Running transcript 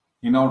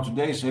In our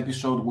today's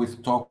episode, we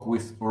talk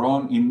with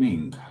Ron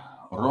Iming.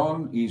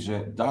 Ron is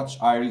a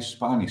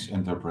Dutch-Irish-Spanish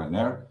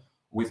entrepreneur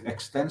with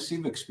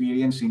extensive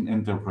experience in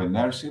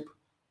entrepreneurship,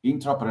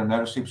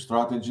 intrapreneurship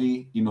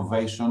strategy,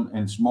 innovation,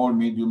 and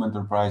small-medium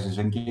enterprises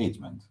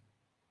engagement.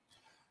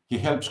 He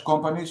helps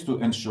companies to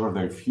ensure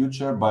their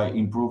future by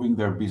improving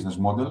their business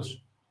models,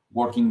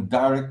 working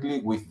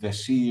directly with the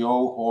CEO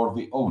or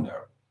the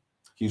owner.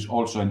 He's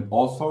also an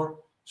author,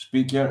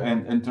 speaker,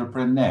 and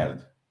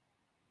entrepreneur.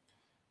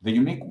 The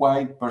unique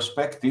wide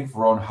perspective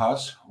Ron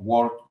has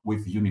worked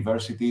with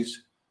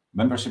universities,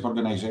 membership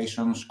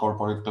organizations,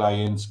 corporate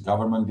clients,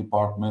 government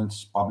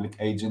departments, public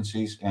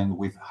agencies, and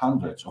with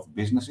hundreds of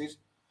businesses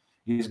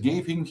is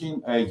giving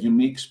him a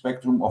unique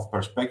spectrum of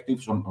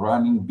perspectives on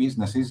running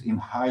businesses in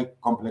high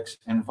complex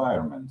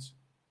environments.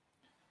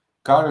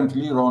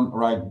 Currently, Ron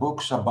writes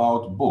books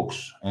about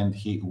books, and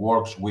he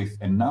works with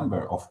a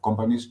number of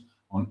companies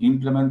on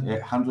implement a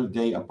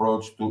 100-day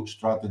approach to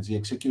strategy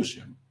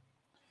execution.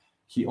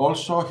 He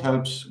also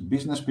helps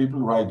business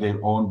people write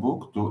their own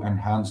book to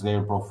enhance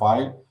their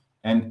profile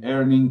and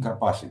earning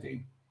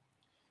capacity.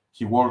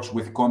 He works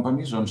with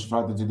companies on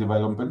strategy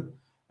development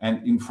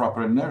and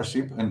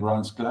intrapreneurship and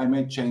runs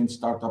climate change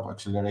startup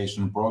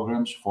acceleration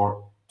programs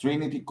for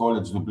Trinity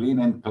College Dublin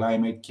and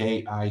Climate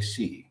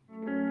KIC.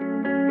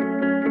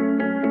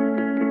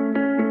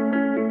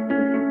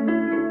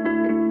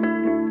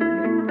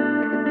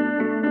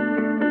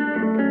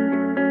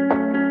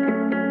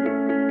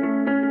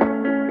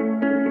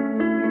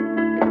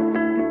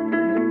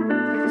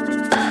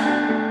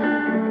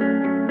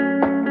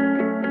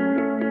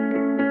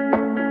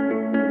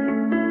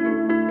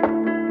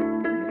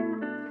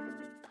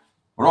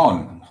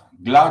 Ron,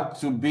 glad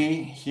to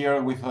be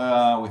here with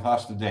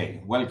us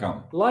today.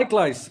 Welcome.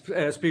 Likewise,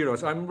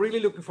 Spiros. I'm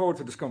really looking forward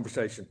to this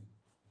conversation.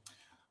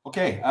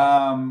 Okay,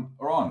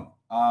 Ron,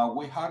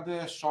 we had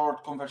a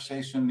short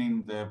conversation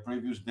in the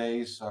previous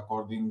days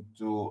according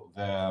to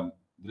the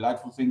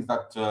delightful things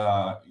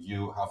that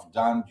you have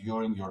done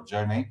during your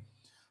journey.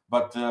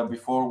 But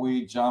before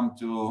we jump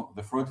to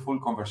the fruitful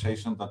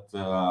conversation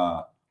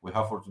that we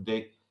have for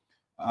today,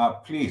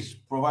 please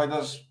provide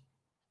us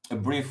a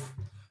brief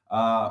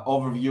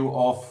overview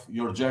of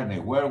your journey.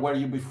 Where were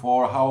you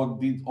before? How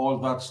did all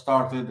that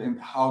started, and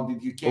how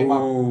did you came up?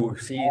 Oh,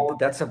 see,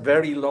 that's a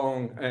very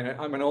long.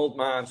 I'm an old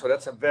man, so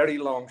that's a very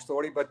long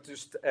story. But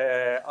just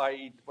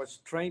I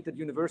was trained at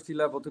university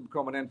level to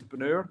become an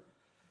entrepreneur.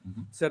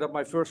 Set up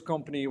my first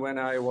company when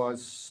I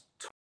was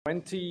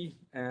 20,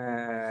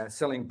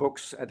 selling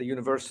books at the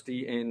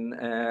university in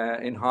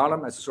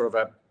Haarlem as sort of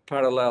a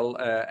parallel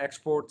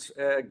export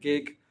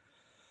gig.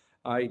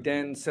 I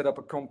then set up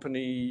a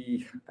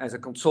company as a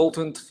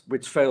consultant,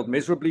 which failed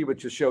miserably,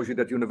 which just shows you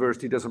that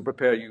university doesn't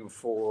prepare you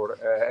for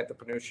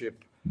entrepreneurship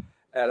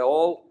at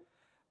all.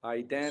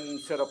 I then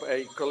set up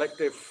a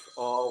collective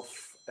of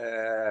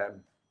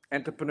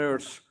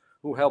entrepreneurs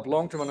who help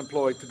long-term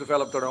unemployed to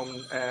develop their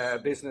own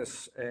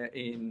business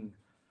in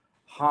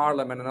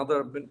Haarlem and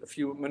another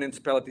few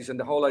municipalities. And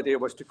the whole idea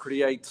was to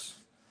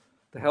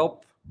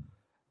help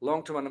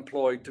long-term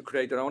unemployed to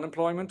create their own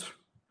employment.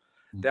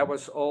 That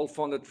was all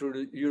funded through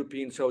the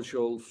European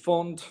Social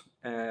Fund.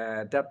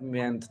 That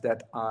meant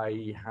that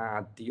I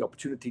had the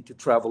opportunity to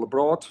travel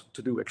abroad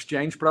to do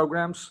exchange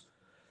programs.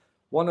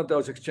 One of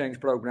those exchange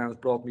programs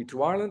brought me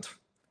to Ireland,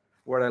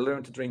 where I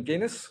learned to drink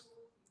Guinness,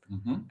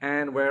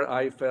 and where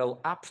I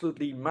fell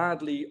absolutely,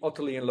 madly,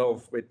 utterly in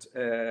love with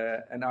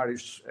an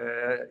Irish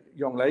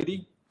young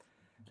lady.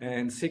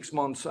 And 6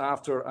 months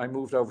after, I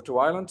moved over to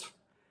Ireland,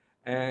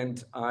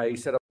 and I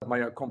set up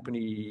my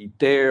company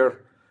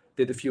there.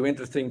 Did a few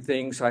interesting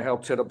things. I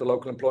helped set up the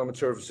local employment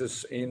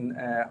services in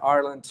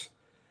Ireland.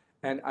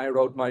 And I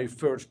wrote my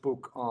first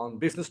book on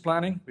business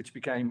planning, which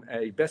became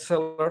a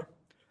bestseller.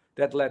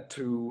 That led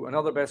to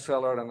another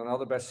bestseller and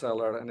another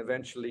bestseller. And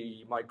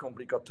eventually my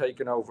company got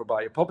taken over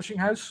by a publishing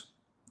house,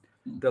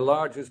 the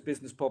largest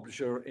business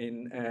publisher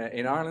in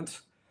Ireland,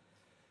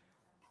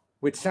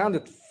 which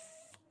sounded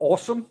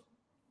awesome.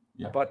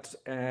 Yeah. But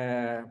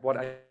what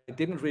I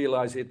didn't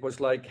realize, it was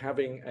like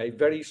having a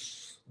very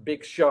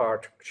big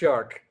shark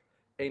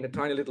in a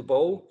tiny little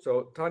bowl.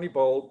 So tiny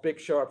bowl, big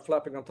shark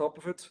flapping on top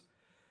of it.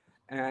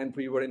 And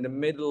we were in the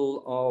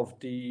middle of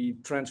the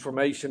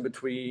transformation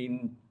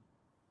between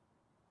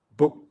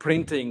book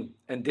printing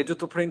and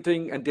digital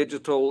printing and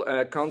digital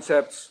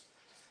concepts.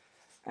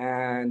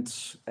 And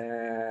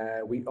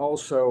we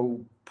also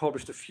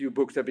published a few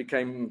books that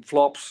became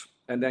flops.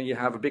 And then you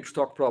have a big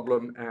stock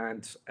problem.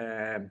 And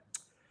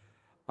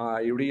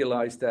I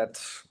realized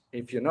that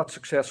if you're not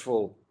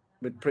successful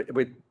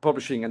with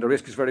publishing, and the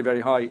risk is very,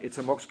 very high, it's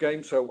a mug's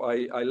game. So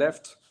I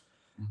left.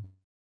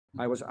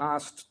 I was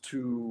asked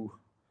to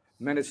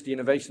manage the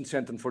innovation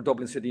center for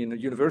Dublin City and the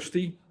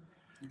university,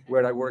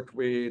 where I worked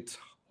with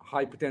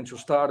high potential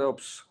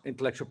startups,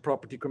 intellectual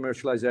property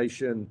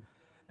commercialization,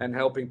 and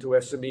helping to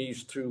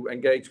SMEs to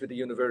engage with the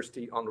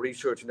university on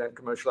research and then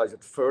commercialize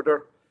it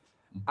further.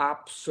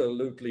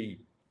 Absolutely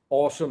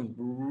awesome,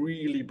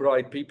 really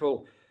bright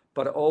people,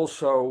 but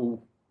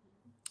also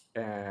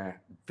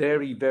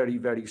very, very,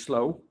 very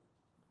slow.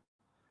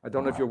 I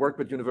don't know if you work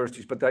with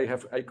universities, but they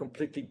have a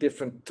completely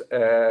different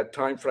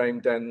time frame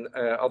than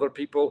other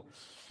people.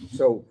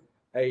 So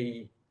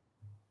a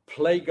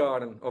play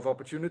garden of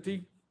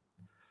opportunity,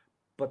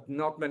 but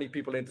not many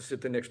people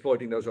interested in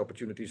exploiting those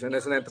opportunities. And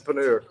as an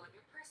entrepreneur,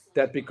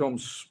 that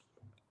becomes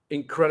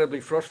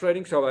incredibly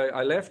frustrating. So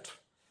I left,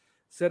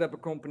 set up a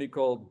company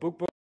called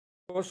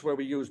BookBoss, where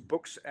we use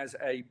books as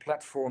a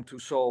platform to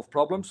solve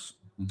problems.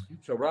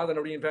 So rather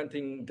than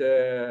reinventing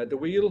the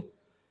wheel,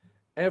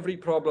 every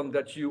problem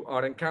that you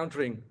are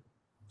encountering,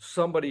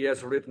 somebody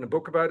has written a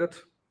book about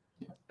it.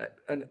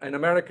 An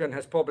American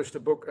has published a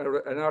book,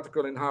 an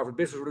article in Harvard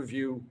Business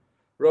Review,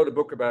 wrote a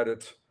book about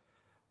it.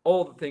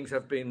 All the things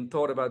have been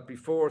thought about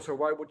before, so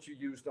why would you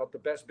use not the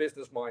best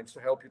business minds to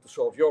help you to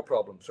solve your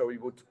problem? So we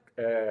would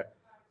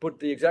put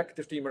the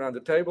executive team around the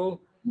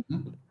table,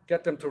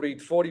 get them to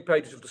read 40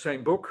 pages of the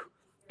same book,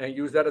 and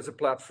use that as a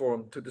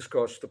platform to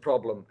discuss the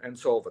problem and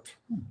solve it.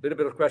 A little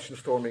bit of question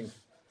storming.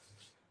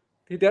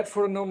 Did that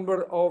for a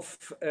number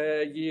of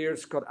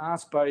years, got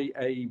asked by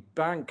a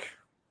bank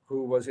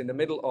who was in the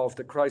middle of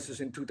the crisis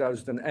in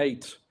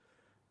 2008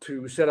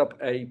 to set up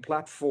a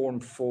platform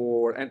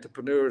for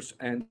entrepreneurs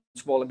and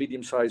small and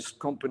medium-sized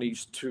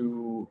companies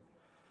to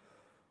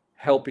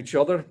help each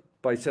other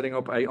by setting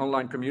up an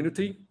online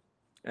community.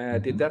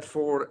 Did that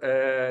for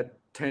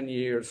 10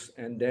 years,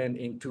 and then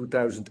in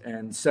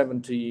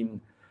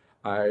 2017,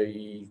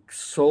 I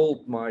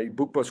sold my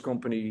BookBoss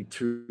company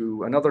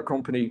to another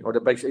company, or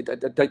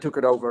they took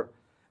it over,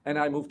 and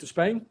I moved to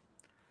Spain.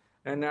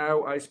 And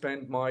now I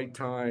spend my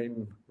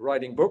time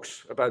writing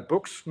books, about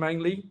books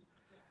mainly.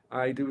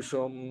 I do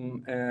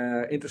some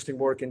interesting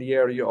work in the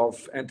area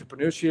of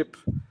entrepreneurship,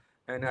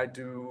 and I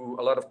do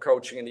a lot of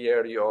coaching in the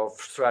area of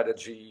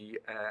strategy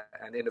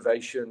and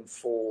innovation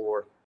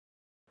for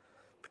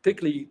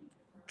particularly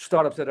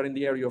startups that are in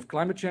the area of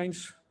climate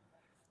change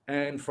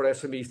and for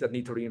SMEs that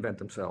need to reinvent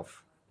themselves.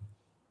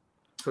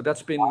 So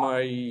that's been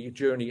my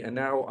journey, and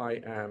now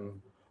I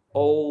am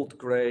old,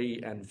 gray,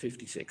 and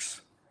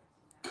 56.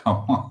 Come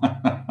on.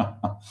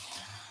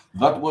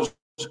 That was,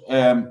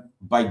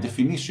 by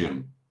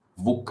definition,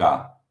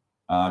 VUCA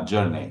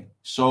journey.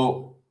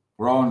 So,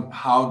 Ron,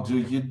 how do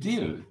you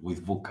deal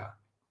with VUCA?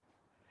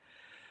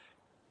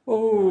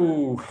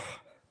 Oh,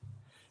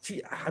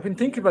 see, I've been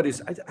thinking about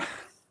this.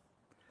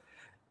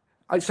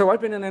 So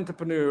I've been an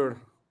entrepreneur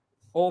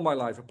all my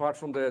life, apart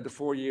from the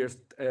 4 years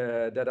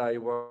that I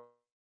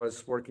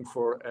was working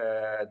for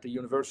the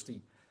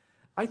university.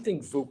 I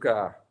think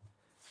VUCA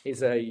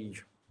is an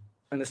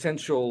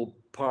essential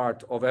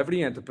part of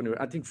every entrepreneur.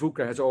 I think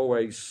VUCA has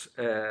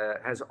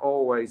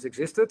always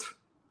existed,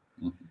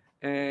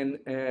 and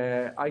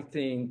I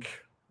think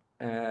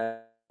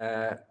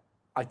VUCA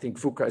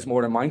is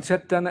more a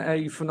mindset than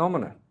a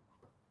phenomenon.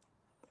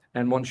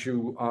 And once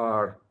you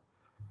are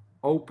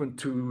open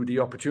to the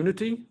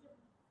opportunity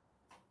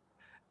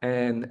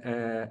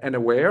and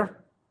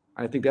aware,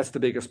 I think that's the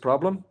biggest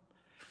problem,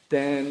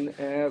 then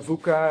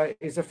VUCA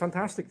is a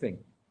fantastic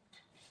thing,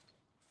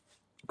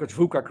 because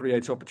VUCA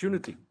creates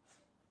opportunity.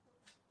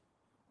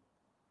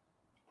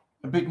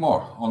 A bit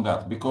more on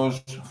that,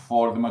 because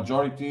for the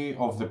majority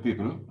of the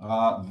people,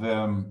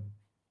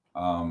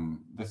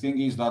 the thing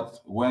is that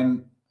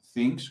when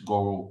things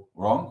go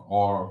wrong,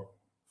 or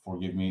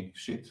forgive me,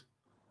 shit,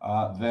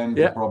 then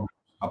the problems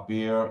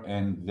appear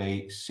and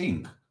they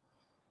sink,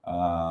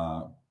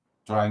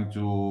 trying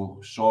to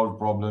solve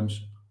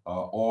problems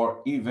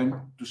or even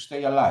to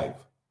stay alive.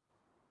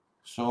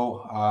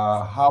 So,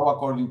 how,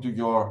 according to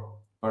your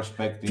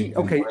perspective?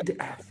 Okay,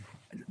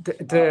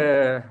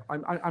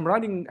 I'm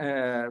writing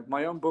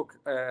my own book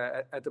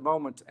at the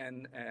moment,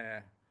 and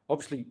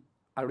obviously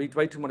I read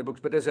way too many books.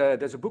 But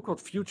there's a book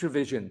called Future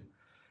Vision,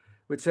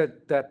 which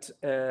said that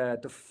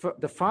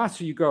the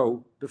faster you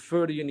go, the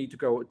further you need to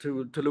go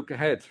to look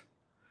ahead.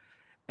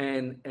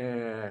 And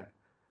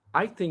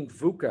I think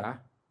VUCA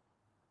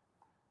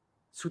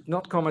should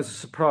not come as a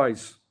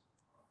surprise.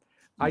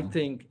 I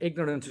think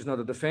ignorance is not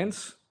a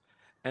defense,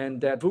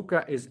 and that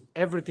VUCA is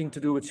everything to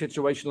do with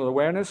situational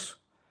awareness,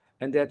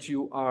 and that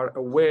you are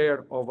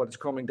aware of what is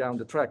coming down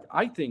the track.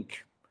 I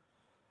think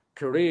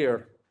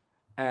career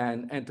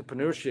and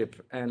entrepreneurship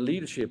and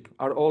leadership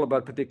are all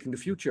about predicting the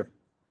future.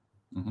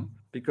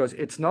 Because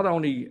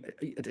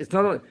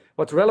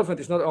what's relevant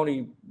is not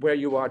only where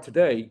you are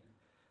today,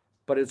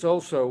 but it's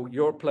also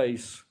your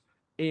place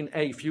in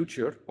a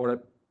future, or a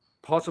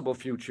possible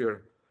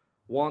future,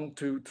 1,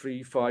 2,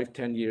 3, 5,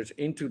 10 years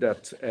into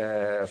that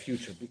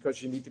future,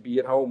 because you need to be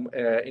at home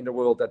in the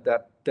world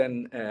that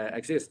then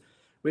exists,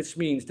 which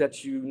means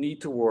that you need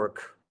to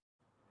work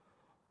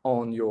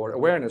on your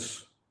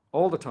awareness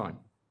all the time.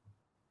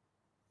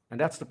 And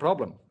that's the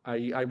problem.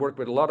 I work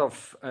with a lot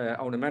of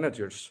owner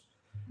managers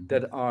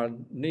that are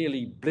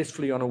nearly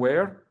blissfully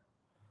unaware.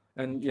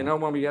 And you know,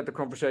 when we had the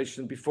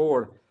conversation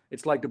before,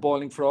 it's like the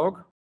boiling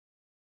frog.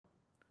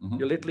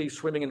 You're literally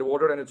swimming in the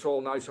water and it's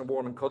all nice and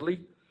warm and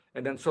cuddly.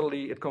 And then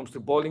suddenly it comes to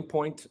boiling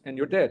point and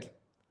you're dead.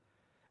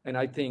 And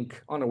I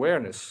think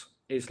unawareness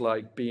is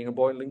like being a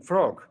boiling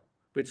frog,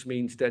 which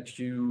means that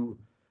you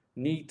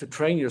need to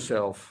train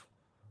yourself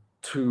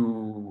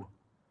to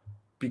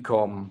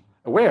become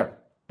aware,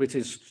 which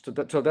is,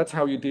 so that's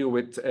how you deal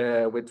with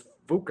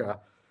VUCA.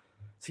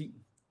 See,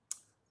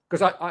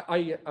 because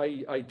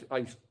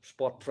I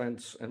spot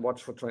trends and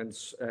watch for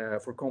trends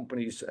for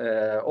companies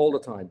all the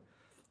time.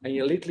 And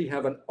you literally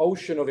have an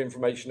ocean of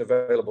information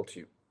available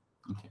to you.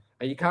 Okay.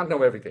 And you can't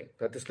know everything.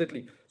 That is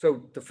literally,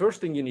 so the first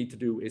thing you need to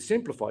do is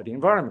simplify the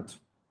environment,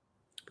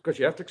 because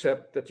you have to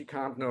accept that you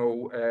can't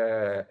know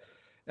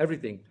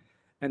everything.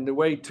 And the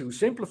way to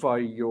simplify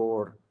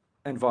your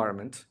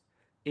environment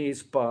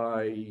is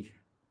by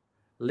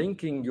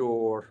linking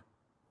your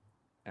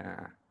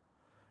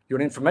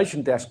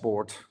information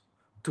dashboard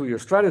to your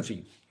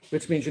strategy,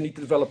 which means you need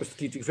to develop a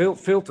strategic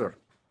filter.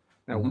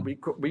 Now,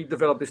 we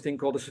developed this thing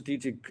called a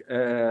strategic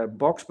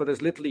box, but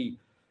there's literally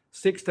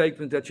 6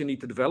 statements that you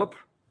need to develop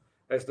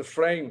as the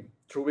frame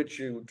through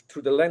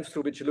the lens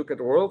through which you look at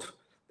the world.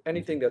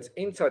 Anything that's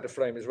inside the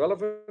frame is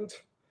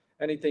relevant.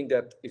 Anything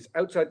that is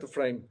outside the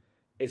frame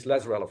is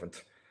less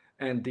relevant.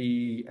 And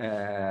the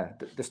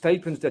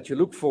statements that you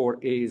look for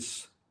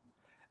is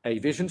a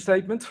vision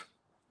statement,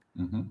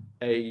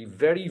 a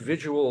very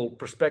visual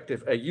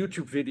perspective, a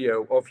YouTube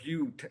video of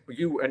you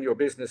and your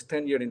business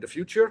 10 years in the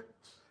future,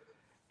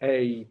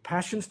 a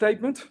passion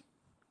statement,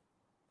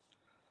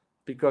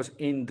 because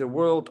in the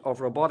world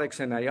of robotics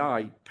and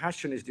AI,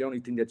 passion is the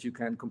only thing that you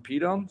can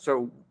compete on.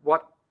 So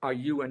what are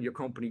you and your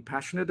company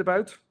passionate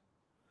about?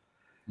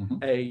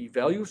 A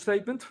value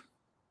statement,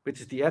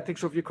 which is the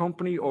ethics of your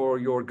company or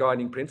your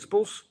guiding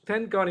principles,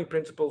 10 guiding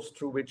principles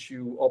through which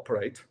you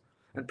operate.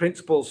 And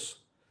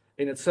principles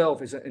in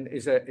itself is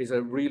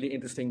a really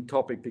interesting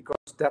topic, because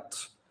that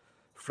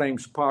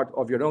frames part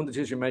of your own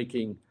decision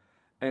making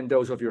and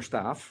those of your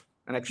staff.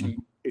 And actually,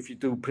 if you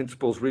do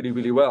principles really,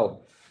 really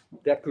well,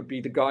 that could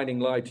be the guiding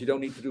light. You don't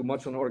need to do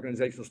much on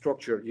organizational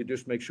structure. You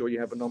just make sure you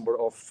have a number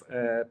of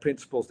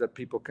principles that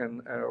people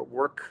can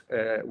work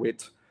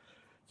with.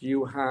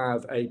 You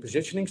have a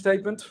positioning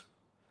statement,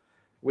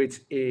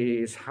 which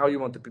is how you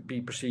want to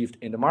be perceived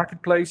in the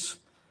marketplace.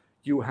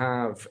 You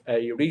have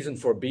a reason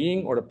for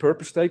being, or a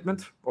purpose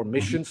statement or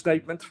mission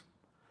statement.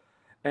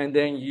 And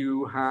then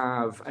you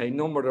have a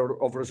number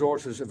of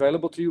resources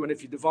available to you. And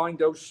if you define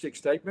those 6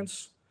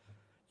 statements,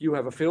 you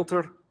have a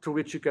filter through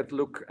which you can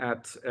look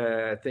at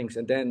things.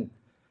 And then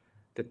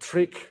the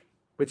trick,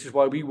 which is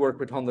why we work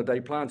with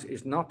 100-day plans,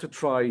 is not to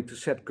try to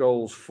set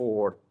goals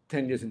for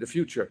 10 years in the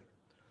future,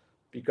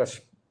 because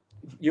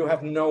you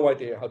have no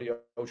idea how the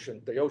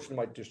ocean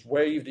might just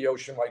wave, the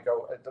ocean might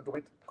go, the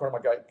wind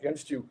might go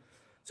against you.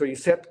 So you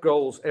set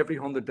goals every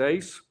 100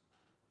 days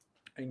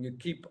and you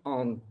keep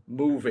on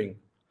moving.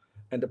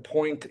 And the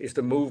point is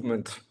the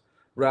movement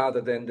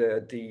rather than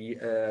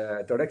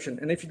the direction.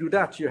 And if you do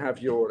that, you have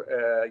your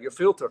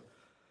filter.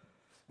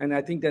 And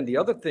I think then the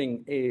other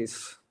thing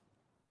is,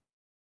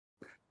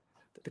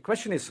 the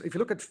question is, if you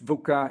look at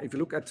VUCA, if you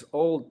look at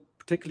all,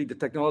 particularly the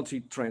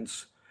technology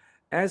trends,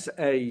 as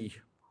a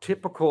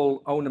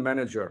typical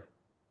owner-manager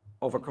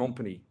of a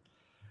company,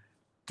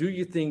 do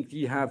you think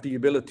you have the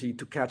ability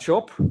to catch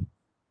up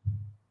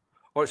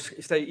or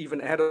stay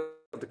even ahead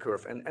of the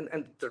curve?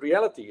 And the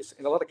reality is,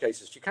 in a lot of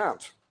cases, you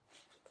can't.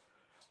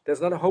 There's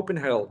not a hope in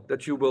hell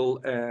that you will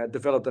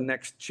develop the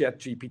next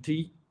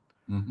ChatGPT.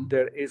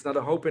 There is not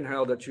a hope in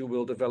hell that you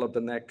will develop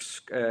the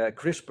next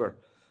CRISPR.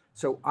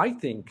 So I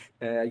think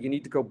you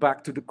need to go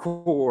back to the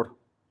core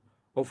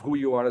of who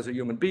you are as a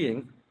human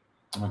being.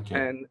 Okay.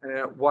 And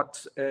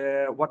what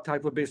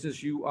type of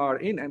business you are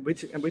in, and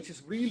which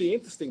is really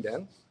interesting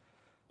then,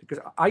 because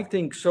I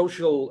think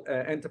social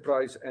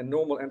enterprise and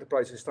normal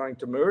enterprise is starting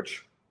to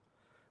merge,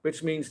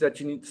 which means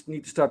that you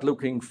need to start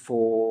looking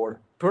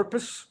for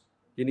purpose.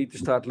 You need to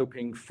start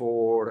looking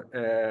for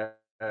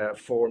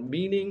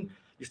meaning.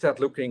 You start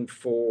looking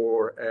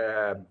for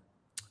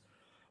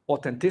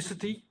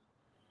authenticity,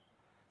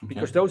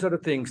 because those are the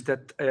things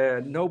that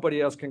nobody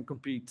else can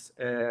compete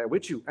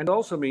with you. And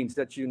also means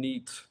that you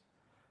need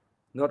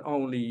not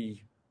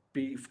only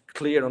be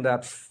clear on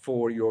that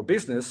for your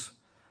business,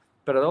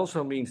 but it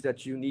also means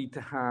that you need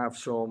to have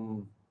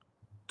some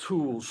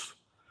tools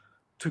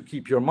to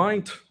keep your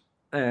mind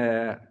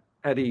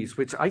at ease,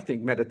 which I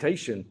think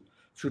meditation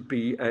should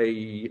be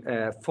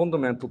a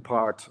fundamental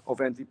part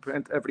of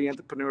every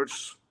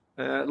entrepreneur's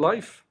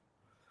life.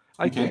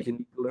 I think you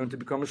need to learn to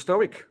become a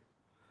stoic.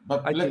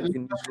 But I think you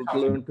need to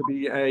learn to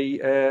be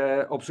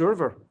a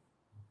observer.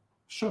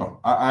 Sure,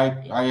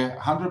 I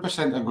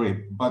 100%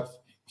 agree. But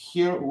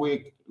here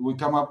we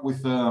come up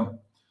with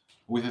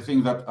a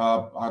thing that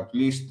at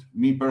least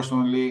me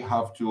personally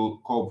have to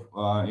cope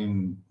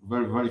in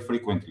very, very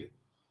frequently.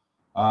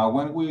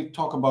 When we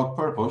talk about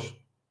purpose,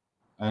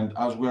 and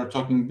as we are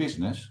talking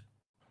business,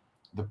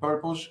 the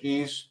purpose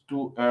is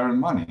to earn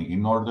money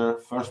in order,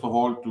 first of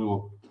all,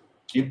 to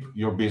keep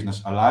your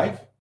business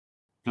alive,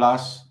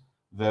 plus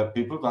the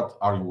people that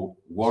are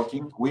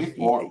working with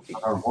or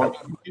that are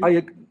working with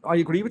you. I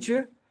agree with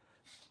you,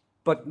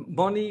 but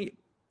money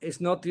is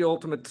not the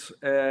ultimate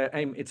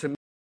aim. It's a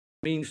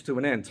means to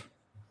an end.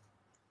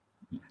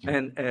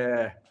 And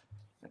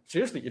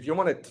seriously, if you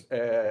want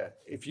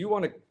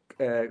to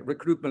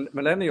recruit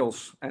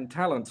millennials and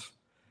talent,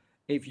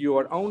 if you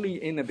are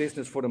only in a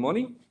business for the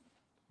money,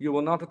 you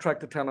will not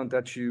attract the talent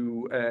that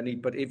you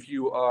need. But if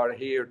you are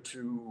here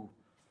to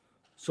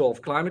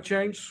solve climate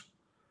change,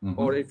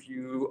 or if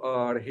you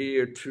are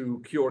here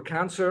to cure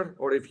cancer,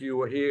 or if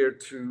you are here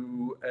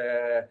to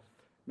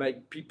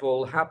make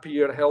people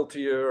happier,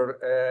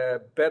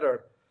 healthier,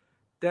 better,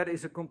 that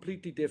is a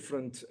completely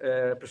different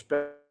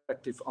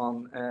perspective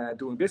on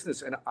doing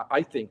business. And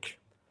I think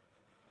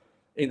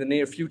in the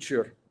near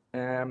future,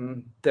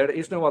 there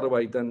is no other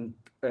way than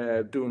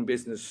doing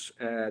business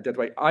that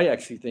way. I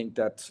actually think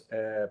that,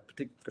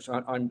 because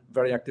I'm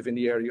very active in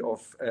the area of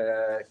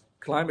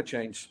climate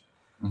change,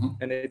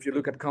 and if you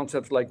look at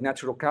concepts like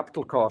natural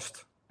capital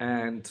cost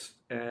and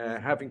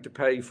having to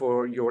pay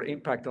for your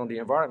impact on the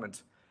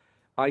environment,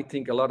 I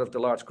think a lot of the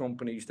large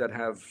companies that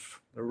have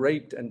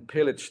raped and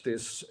pillaged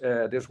this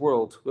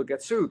world will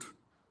get sued.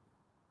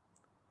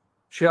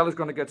 Shell is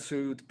going to get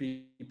sued,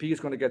 BP is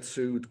going to get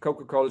sued,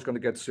 Coca-Cola is going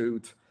to get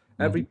sued.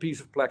 Every piece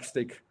of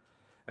plastic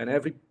and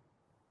every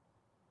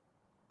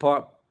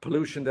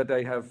pollution that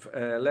they have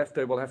left,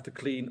 they will have to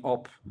clean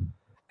up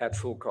at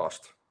full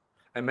cost,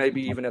 and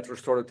maybe even at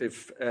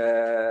restorative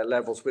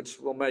levels, which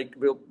will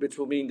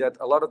mean that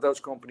a lot of those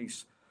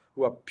companies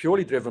who are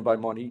purely driven by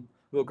money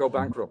will go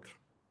bankrupt.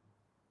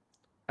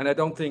 And I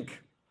don't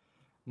think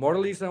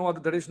morally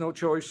there is no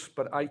choice,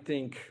 but I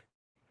think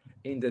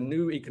in the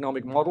new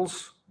economic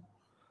models,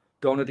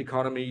 donut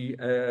economy,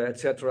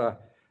 etc.,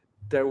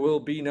 there will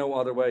be no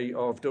other way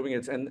of doing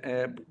it. And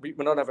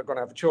we're not ever going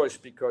to have a choice,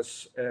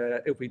 because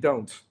if we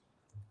don't,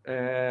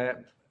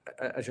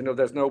 as you know,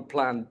 there's no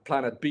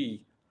planet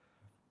B.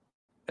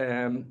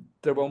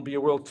 There won't be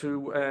a world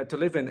to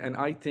live in. And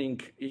I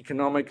think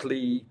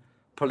economically,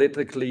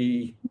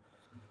 politically,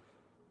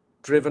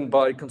 driven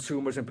by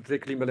consumers and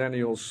particularly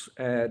millennials,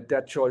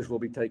 that choice will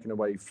be taken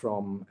away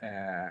from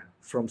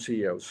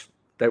CEOs.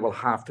 They will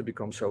have to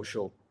become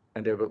social,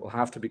 and they will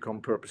have to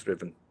become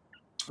purpose-driven.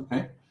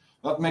 Okay,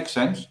 that makes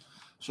sense.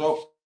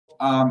 So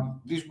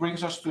this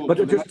brings us to.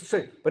 But just to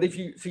say, but if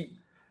you see,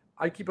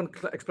 I keep on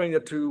explaining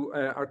that to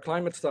our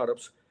climate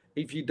startups.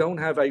 If you don't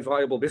have a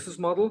viable business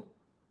model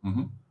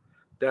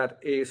that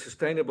is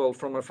sustainable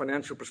from a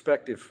financial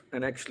perspective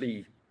and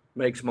actually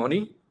makes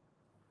money,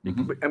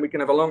 and we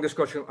can have a long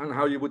discussion on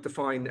how you would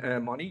define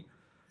money.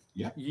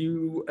 Yeah.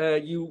 You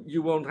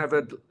won't have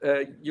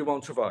you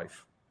won't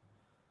survive.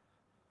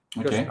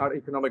 Because our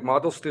economic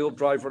models still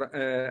drive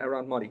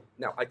around money.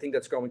 Now, I think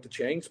that's going to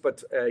change,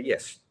 but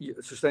yes,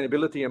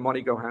 sustainability and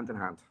money go hand in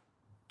hand.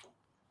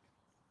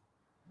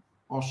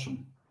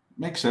 Awesome.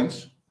 Makes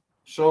sense.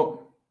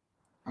 So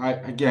I,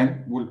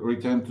 again, will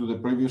return to the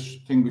previous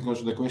thing,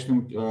 because the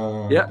question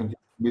can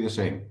be the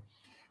same.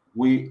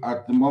 We,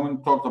 at the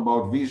moment, talked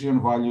about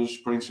vision, values,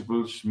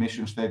 principles,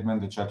 mission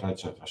statement, etc.,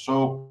 etc.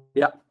 So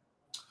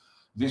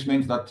this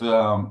means that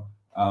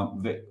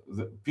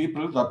the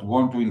people that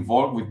want to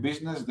involve with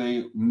business,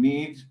 they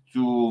need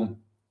to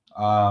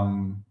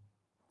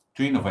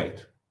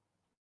innovate,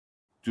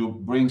 to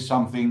bring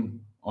something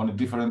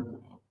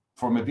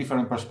from a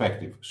different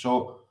perspective.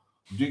 So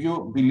do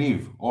you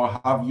believe, or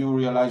have you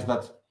realized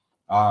that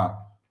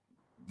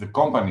the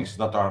companies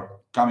that are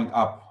coming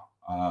up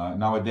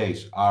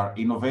nowadays are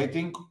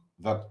innovating,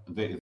 that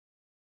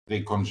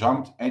they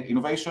consume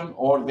innovation,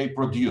 or they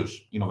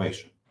produce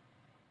innovation?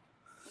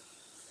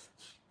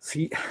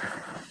 See,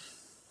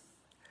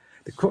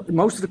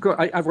 most of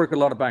I've worked with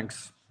a lot of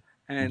banks,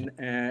 and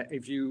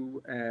if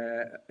you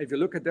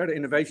look at their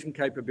innovation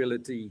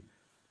capability,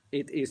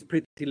 it is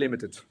pretty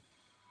limited,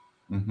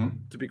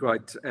 to be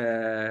quite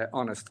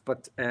honest.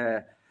 But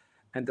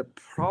and the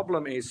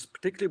problem is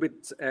particularly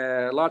with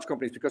large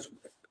companies, because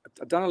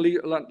I've done a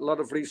lot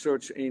of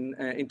research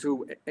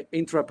into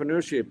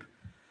entrepreneurship.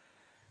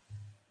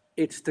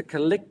 It's the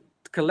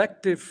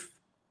collective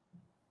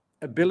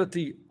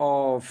ability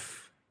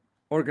of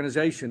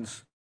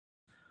organizations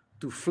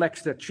to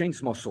flex their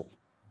change muscle.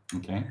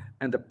 Okay.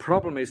 And the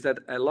problem is that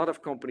a lot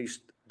of companies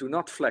do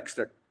not flex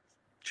their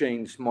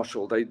change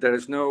muscle. There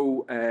is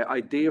no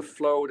idea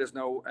flow. There's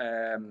no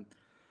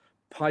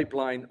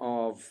pipeline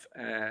of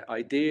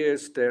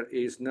ideas. There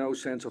is no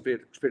sense of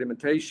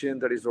experimentation.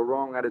 There is a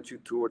wrong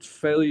attitude towards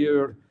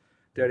failure.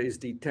 There is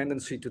the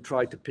tendency to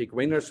try to pick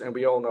winners, and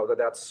we all know that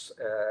that's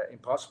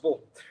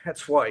impossible.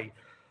 That's why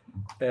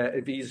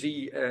a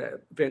VC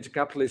venture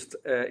capitalist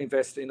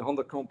invests in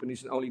 100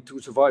 companies and only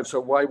 2 survive. So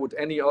why would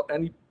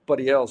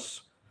anybody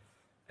else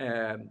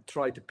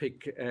try to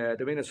pick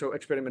the winner? So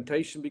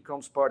experimentation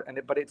becomes part,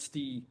 but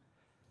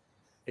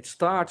it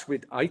starts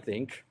with, I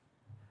think,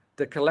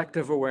 the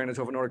collective awareness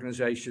of an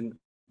organization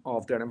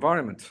of their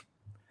environment.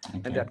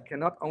 Okay. And that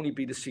cannot only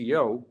be the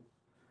CEO,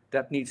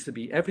 that needs to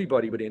be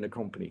everybody within a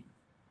company.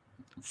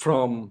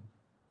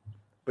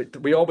 But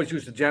we always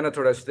use the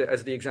janitor as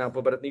the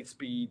example, but it needs to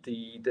be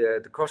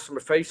the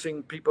customer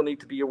facing people need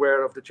to be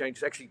aware of the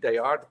changes. Actually, they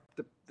are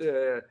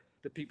the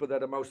people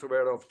that are most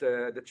aware of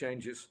the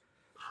changes.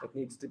 It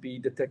needs to be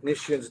the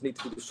technicians, it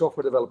needs to be the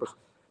software developers.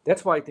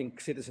 That's why I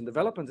think citizen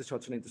development is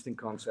such an interesting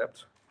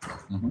concept,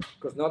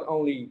 because not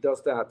only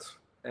does that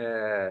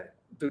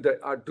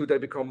do they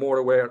become more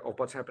aware of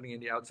what's happening in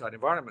the outside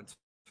environment,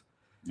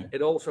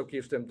 it also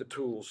gives them the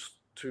tools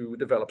to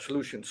develop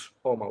solutions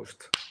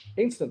almost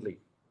instantly.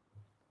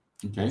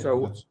 Okay.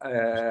 So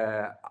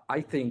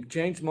I think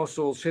change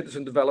muscle,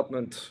 citizen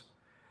development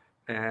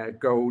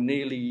go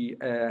nearly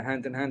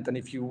hand in hand. And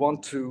if you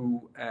want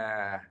to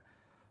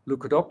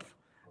look it up,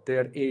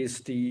 there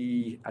is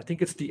I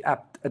think it's the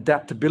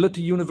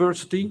Adaptability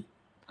University.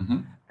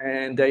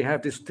 And they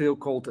have this still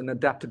called an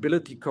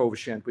adaptability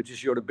coefficient, which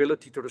is your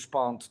ability to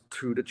respond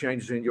to the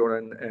changes in your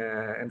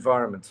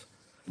environment.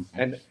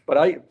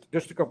 But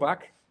just to go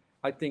back,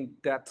 I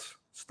think that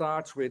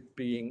starts with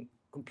being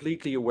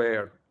completely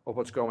aware of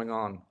what's going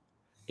on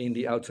in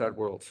the outside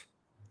world.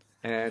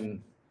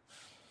 And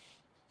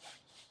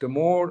the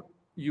more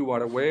you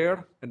are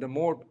aware, and the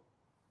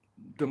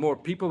more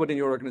people within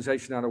your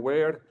organization are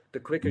aware, the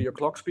quicker your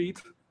clock speed,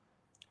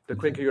 the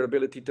quicker your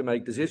ability to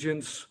make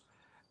decisions.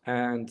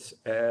 And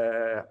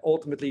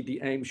ultimately,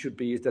 the aim should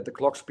be is that the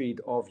clock speed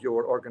of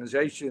your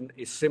organization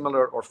is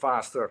similar or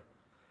faster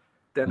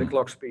than the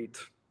clock speed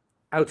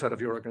outside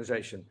of your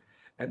organization.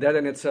 And that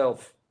in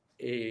itself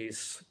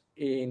is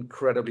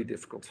incredibly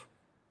difficult.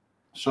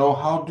 So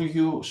how do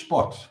you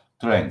spot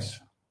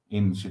trends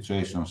in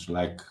situations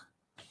like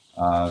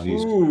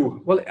these?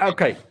 Well,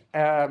 okay.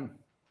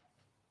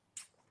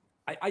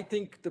 I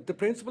think the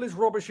principle is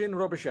rubbish in,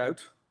 rubbish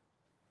out.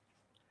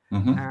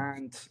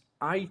 And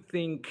I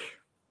think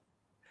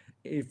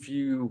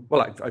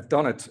I've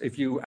done it. If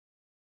you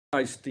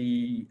analyze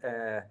the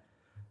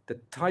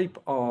type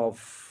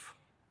of,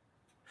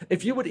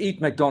 if you would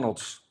eat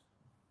McDonald's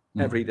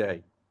every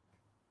day,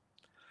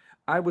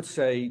 I would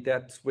say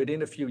that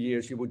within a few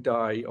years you would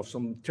die of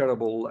some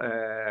terrible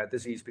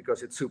disease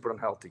because it's super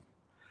unhealthy.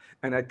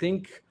 And I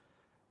think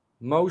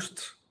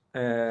most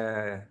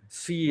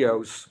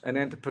CEOs and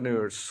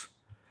entrepreneurs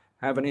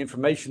have an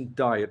information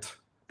diet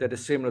that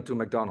is similar to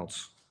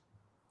McDonald's.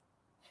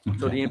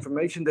 So the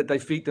information that they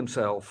feed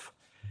themselves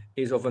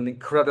is of an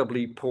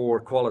incredibly poor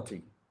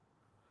quality.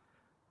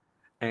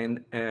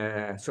 And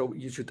so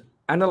you should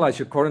analyze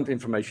your current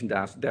information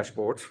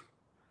dashboard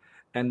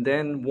and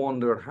then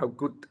wonder how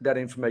good that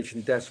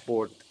information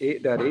dashboard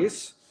that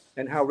is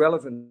and how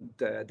relevant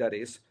that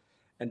is.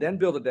 And then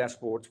build a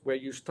dashboard where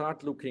you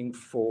start looking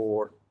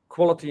for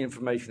quality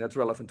information that's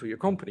relevant to your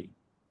company.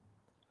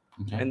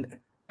 And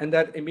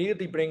that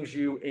immediately brings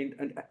you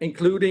in,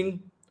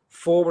 including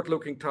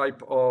forward-looking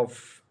type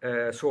of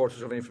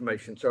sources of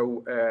information.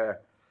 So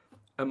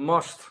a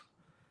must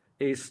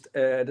is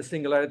the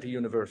Singularity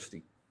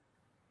University.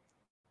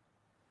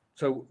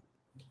 So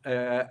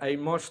a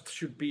must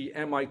should be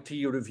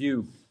MIT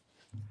Review.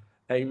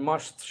 A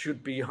must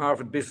should be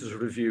Harvard Business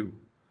Review.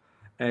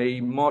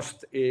 A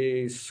must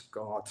is,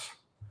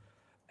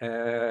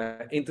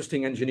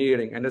 interesting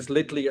engineering. And there's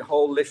literally a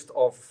whole list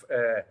of,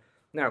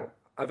 now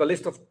I have a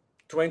list of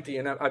 20,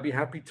 and I'd be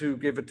happy to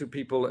give it to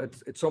people.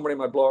 It's somewhere in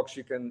my blogs.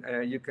 You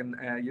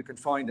can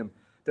find them.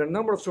 There are a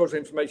number of sources of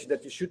information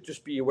that you should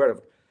just be aware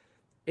of.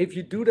 If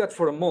you do that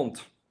for a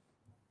month,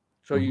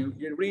 so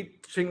you read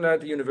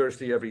Singularity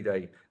University every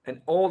day,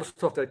 and all the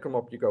stuff that come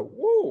up, you go,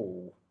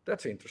 whoa,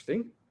 that's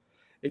interesting.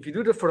 If you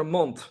do that for a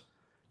month,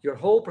 your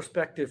whole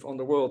perspective on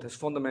the world has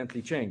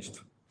fundamentally changed,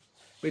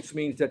 which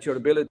means that your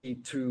ability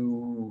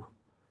to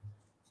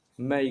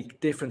make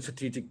different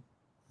strategic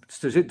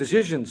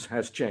decisions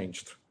has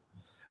changed,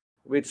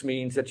 which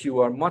means that you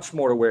are much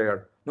more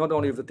aware, not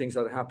only of the things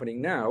that are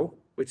happening now,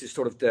 which is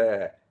sort of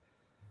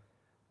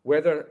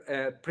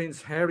whether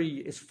Prince Harry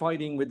is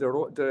fighting with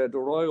the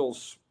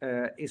royals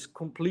is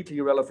completely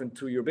irrelevant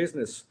to your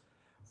business,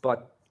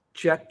 but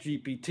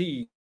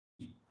ChatGPT,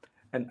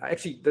 and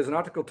actually there's an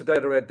article today I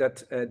read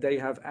that they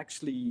have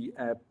actually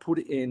put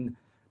in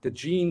the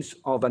genes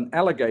of an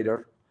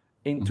alligator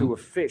into a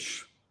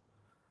fish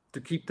to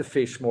keep the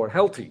fish more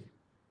healthy.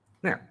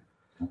 Now,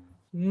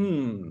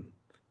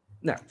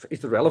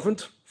 is it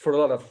relevant? For a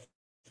lot of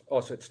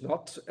us, it's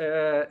not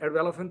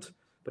irrelevant.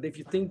 But if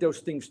you think those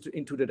things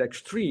into that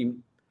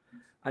extreme,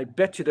 I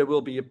bet you there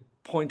will be a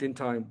point in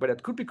time where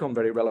that could become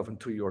very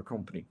relevant to your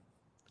company.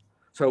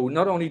 So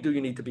not only do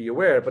you need to be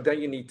aware, but then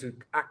you need to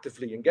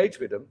actively engage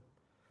with them,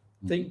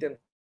 think them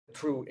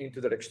through into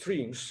their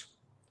extremes,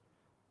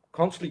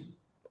 constantly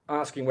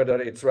asking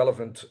whether it's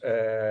relevant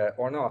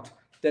or not,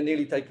 then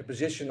nearly take a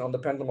position on the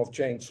pendulum of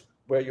change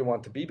where you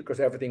want to be, because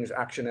everything is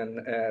action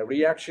and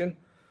reaction.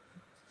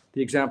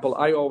 The example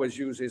I always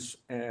use is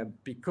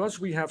because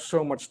we have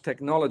so much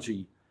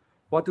technology,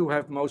 what do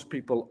have most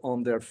people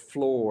on their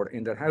floor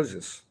in their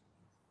houses?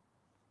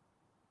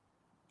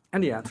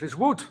 And the answer is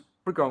wood.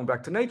 We're going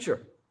back to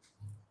nature.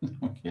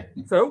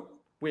 So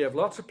we have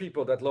lots of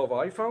people that love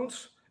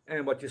iPhones,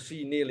 and what you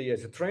see nearly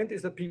as a trend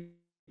is that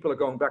people are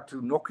going back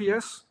to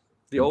Nokias,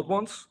 the old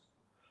ones,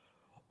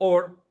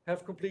 or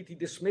have completely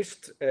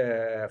dismissed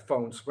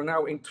phones. We're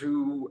now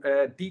into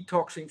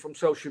detoxing from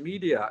social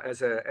media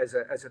as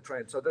a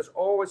trend. So there's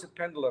always a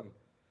pendulum,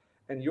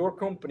 and your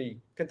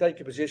company can take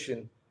a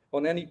position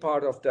on any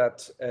part of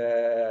that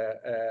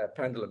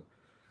pendulum.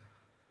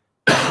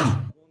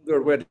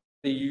 Wonder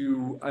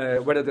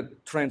whether the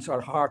trends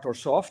are hard or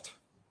soft.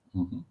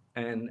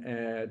 And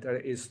there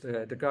is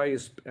the guy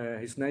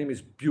his name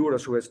is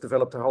Buras, who has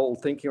developed a whole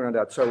thinking around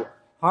that. So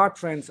hard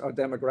trends are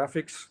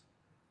demographics.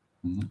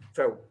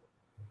 So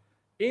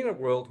in a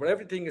world where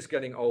everything is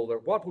getting older,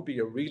 what would be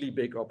a really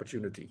big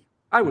opportunity?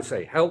 I would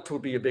say health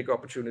would be a big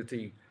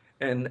opportunity,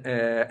 and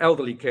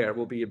elderly care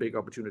will be a big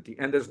opportunity.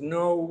 And there's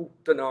no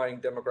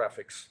denying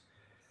demographics.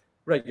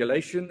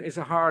 Regulation is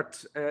a hard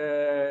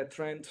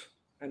trend,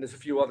 and there's a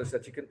few others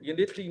that you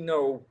literally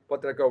know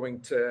what's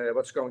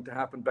going to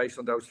happen based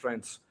on those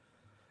trends.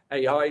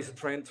 AI is a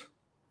trend.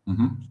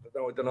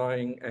 No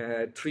denying.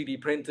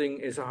 3D printing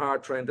is a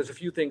hard trend. There's a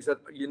few things that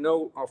you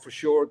know are for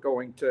sure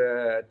going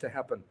to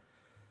happen.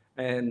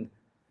 And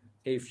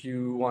if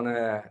you want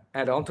to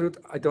add on to it,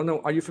 I don't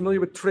know, are you familiar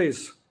with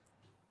TRIZ?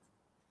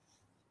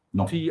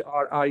 No.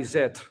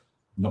 TRIZ.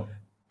 No.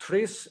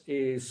 TRIZ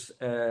is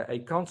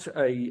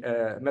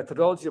a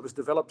methodology that was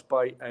developed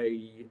by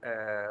a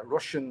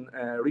Russian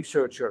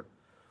researcher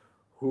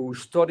who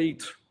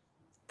studied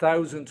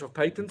thousands of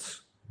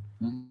patents,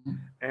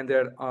 and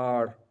there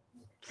are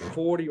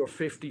 40 or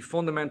 50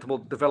 fundamental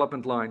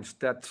development lines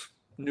that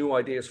new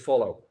ideas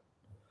follow.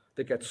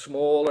 They get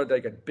smaller,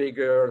 they get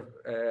bigger.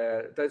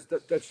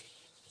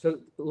 So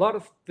a lot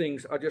of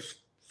things are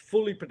just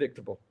fully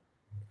predictable.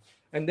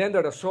 And then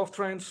there are soft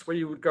trends where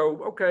you would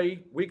go, okay,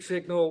 weak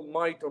signal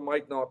might or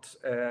might not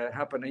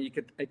happen, and you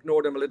could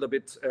ignore them a little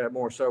bit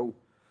more. So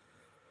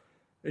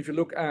if you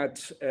look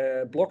at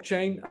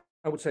blockchain,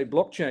 I would say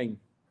blockchain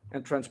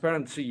and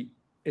transparency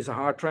is a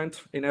hard trend,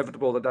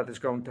 inevitable that is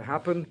going to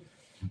happen.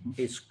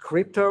 Is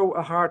crypto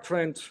a hard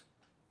trend?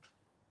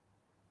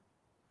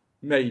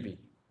 Maybe.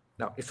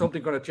 Now, is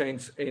something going to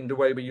change in the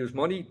way we use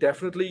money?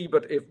 Definitely,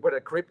 but whether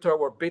crypto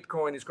or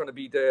Bitcoin is going to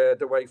be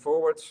the way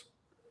forwards?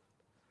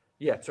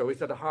 Yeah, so is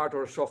that a hard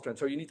or a soft trend?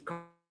 So you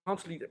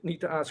constantly need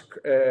to ask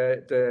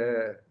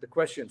the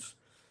questions.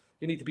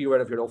 You need to be aware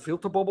of your own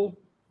filter bubble,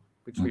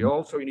 which we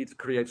also, you need to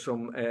create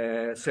some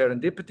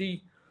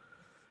serendipity.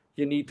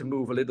 You need to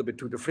move a little bit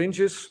to the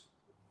fringes.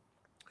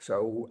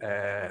 So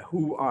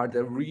who are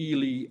the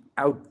really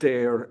out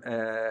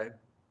there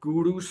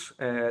gurus?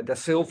 Da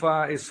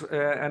Silva is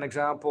an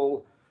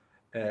example.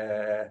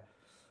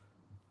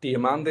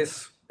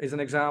 Diamandis is an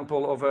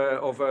example of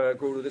a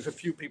guru. There's a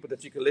few people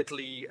that you can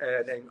literally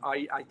name.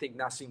 I think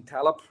Nassim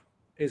Taleb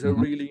is a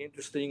really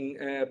interesting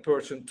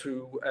person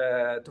to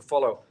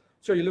follow.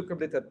 So you look a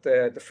bit at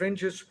the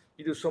fringes.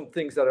 You do some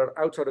things that are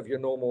outside of your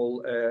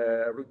normal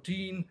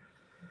routine.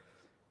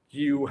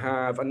 You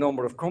have a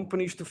number of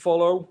companies to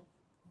follow.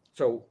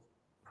 So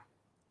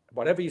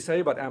whatever you say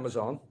about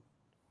Amazon,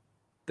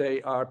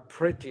 they are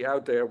pretty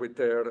out there with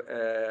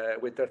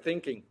their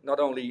thinking, not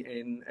only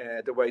in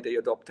the way they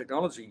adopt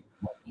technology,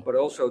 but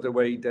also the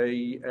way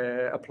they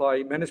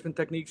apply management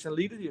techniques and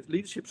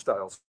leadership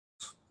styles.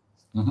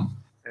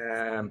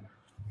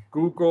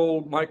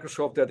 Google,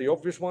 Microsoft, they're the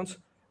obvious ones.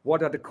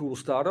 What are the cool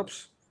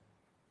startups?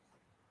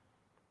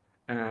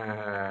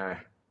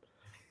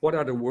 What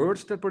are the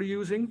words that we're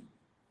using?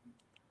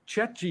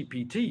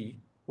 ChatGPT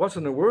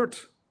wasn't a word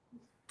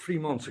 3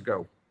 months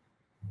ago.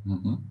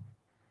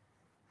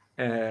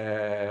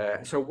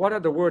 So what are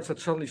the words that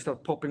suddenly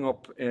start popping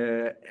up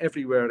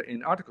everywhere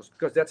in articles?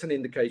 Because that's an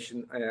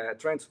indication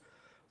trends.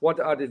 What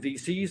are the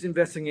VCs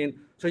investing in?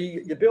 So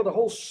you build a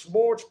whole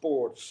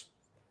smorgasbord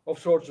of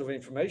sources of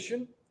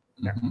information.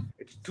 Now,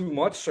 it's too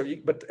much,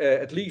 but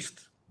at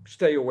least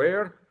stay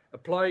aware,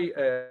 apply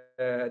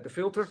the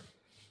filter.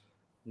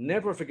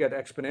 Never forget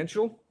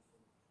exponential.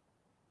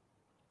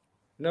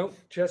 No,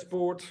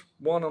 chessboard,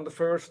 1 on the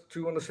first,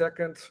 2 on the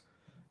second.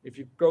 If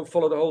you go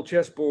follow the whole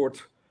chessboard,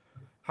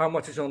 how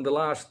much is on the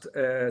last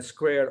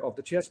square of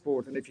the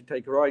chessboard? And if you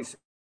take rice,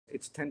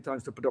 it's 10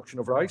 times the production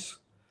of rice.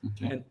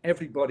 And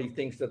everybody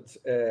thinks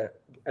that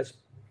as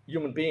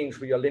human beings,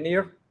 we are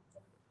linear.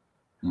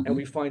 And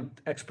we find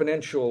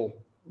exponential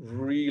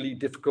really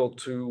difficult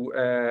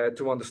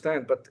to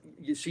understand. But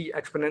you see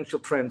exponential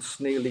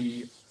trends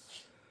nearly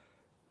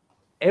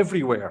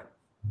everywhere,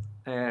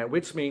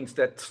 which means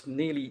that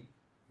nearly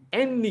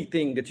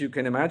anything that you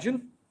can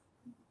imagine,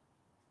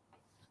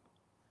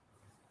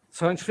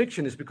 science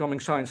fiction is becoming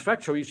science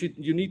fact. So you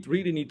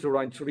really need to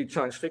read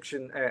science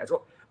fiction as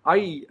well.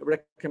 I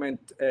recommend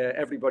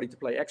everybody to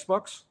play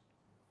Xbox.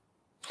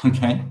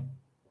 Okay.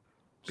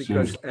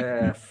 Because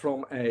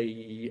from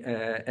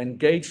a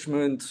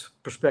engagement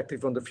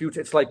perspective on the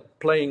future, it's like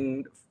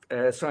playing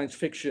science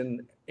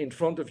fiction in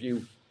front of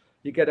you.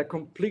 You get a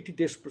completely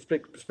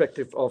different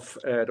perspective of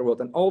the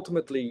world. And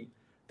ultimately,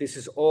 this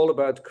is all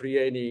about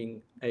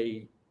creating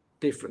a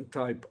different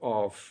type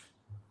of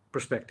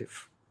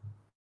perspective.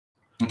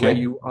 Okay. Where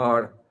you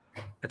are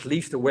at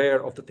least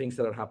aware of the things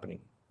that are happening.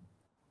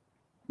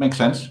 Makes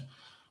sense.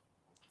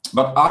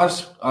 But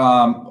as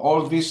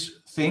all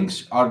these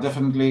things are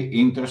definitely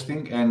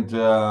interesting and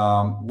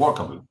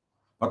workable.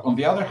 But on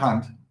the other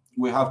hand,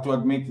 we have to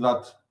admit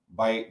that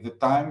by the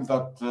time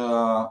that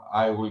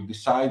I will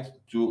decide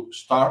to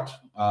start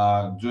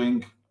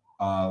doing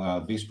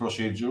this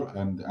procedure,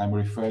 and I'm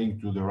referring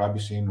to the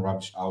rubbish in,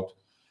 rubbish out.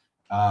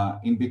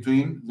 In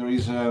between, there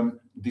is a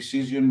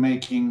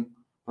decision-making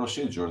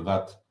procedure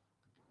that,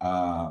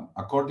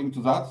 according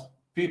to that,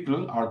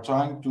 people are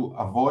trying to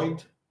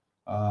avoid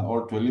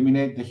or to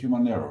eliminate the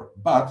human error.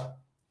 But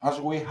as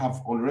we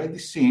have already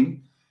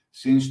seen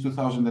since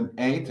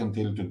 2008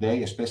 until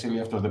today, especially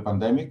after the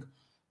pandemic,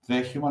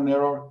 the human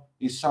error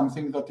is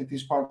something that it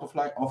is part of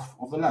life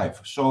of the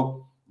life.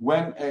 So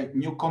when a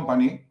new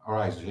company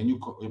arises, a new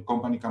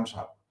company comes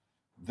up,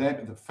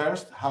 then the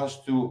first has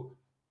to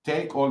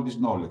take all this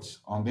knowledge.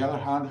 On the other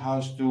hand,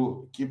 has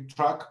to keep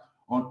track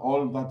on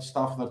all that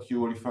stuff that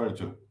you refer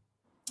to.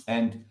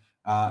 And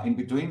in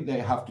between,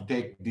 they have to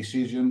take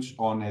decisions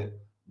on a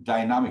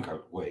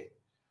dynamical way.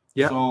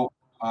 Yeah. So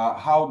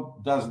how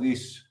does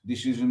this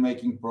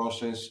decision-making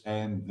process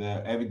and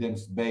the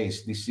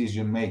evidence-based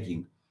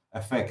decision-making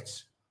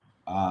affects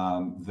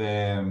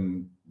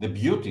the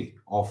beauty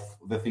of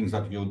the things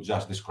that you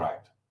just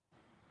described?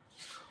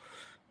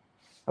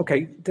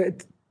 Okay,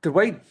 the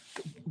way,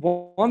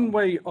 one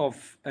way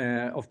of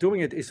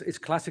doing it is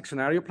classic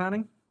scenario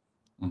planning.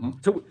 Mm-hmm.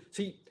 So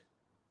see,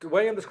 the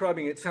way I'm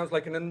describing it sounds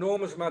like an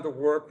enormous amount of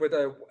work with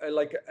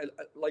like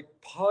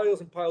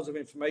piles and piles of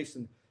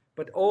information.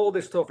 But all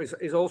this stuff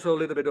is also a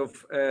little bit of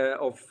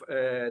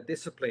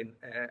discipline.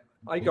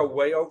 I go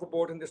way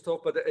overboard in this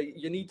stuff, but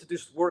you need to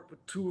just work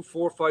with 2,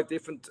 4, 5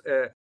 different.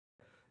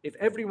 If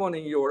everyone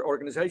in your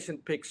organization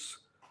picks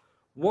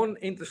one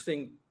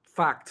interesting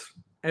fact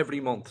every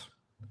month,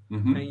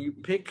 Mm-hmm. and you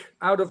pick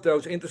out of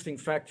those interesting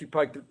facts,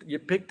 you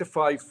pick the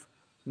 5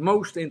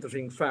 most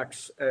interesting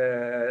facts,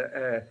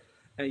 and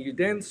you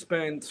then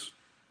spend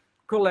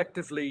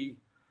collectively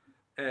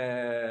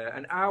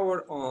an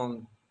hour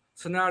on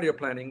scenario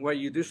planning, where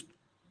you just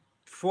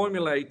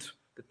formulate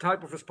the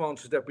type of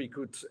responses that we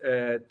could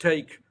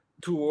take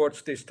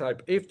towards this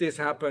type. If this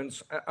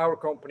happens, our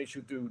company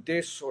should do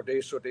this or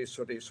this or this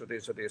or this or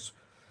this or this.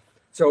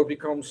 So it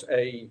becomes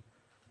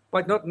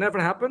might not never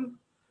happen,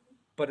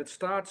 but it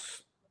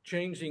starts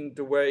changing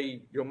the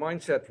way your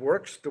mindset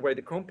works, the way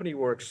the company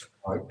works,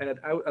 Right. and it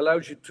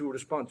allows you to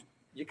respond.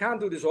 You can't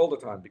do this all the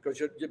time because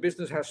your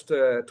business has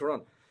to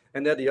run.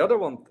 And then the other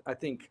one, I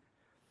think,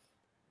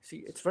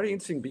 see, it's very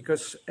interesting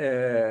because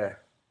I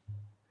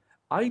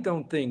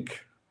don't think,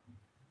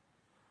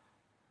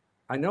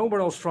 I know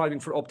we're all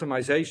striving for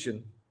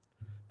optimization,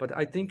 but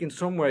I think in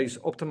some ways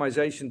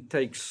optimization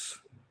takes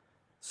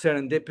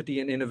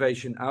serendipity and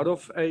innovation out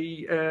of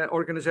a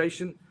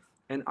organization,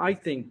 and I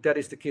think that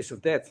is the kiss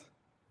of death.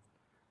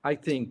 I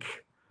think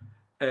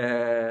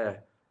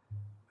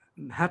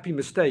happy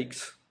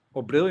mistakes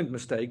or brilliant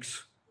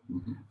mistakes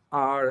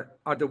are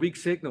the weak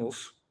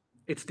signals.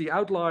 It's the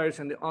outliers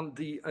and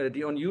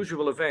the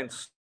unusual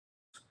events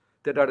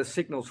that are the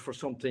signals for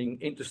something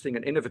interesting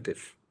and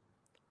innovative.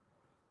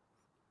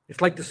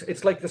 It's like this.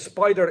 It's like the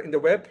spider in the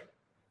web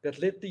that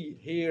literally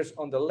hears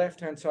on the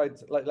left-hand side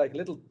like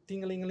little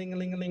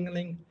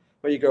ting-a-ling-a-ling-a-ling-a-ling,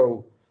 where you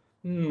go,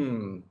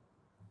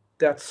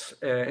 that's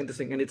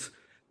interesting. And it's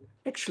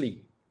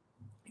actually,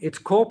 it's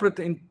corporate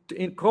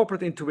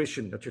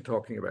intuition that you're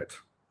talking about.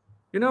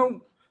 You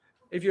know,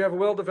 if you have a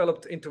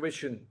well-developed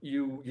intuition,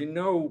 you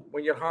know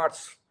when your heart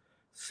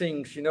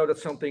sings, you know that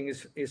something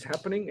is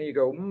happening, and you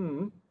go,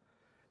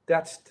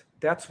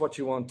 that's what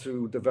you want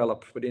to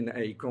develop within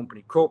a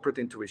company, corporate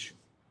intuition,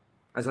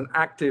 as an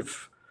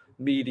active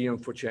medium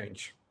for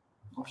change.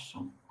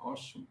 Awesome,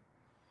 awesome.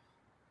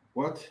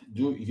 What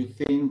do you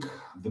think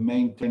the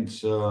main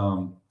trends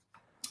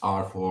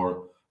are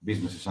for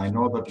businesses? I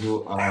know that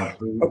you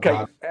Okay.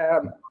 out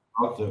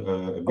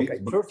a bit. Okay.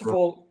 First of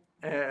all,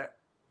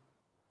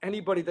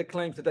 anybody that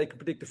claims that they can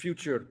predict the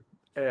future,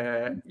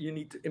 you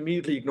need to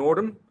immediately ignore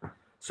them.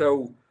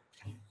 So,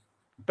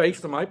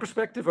 based on my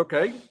perspective,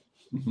 okay.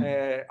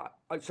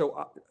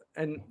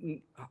 And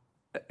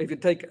if you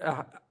take,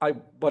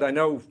 what I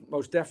know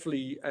most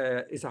definitely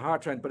is a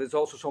hard trend, but it's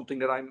also something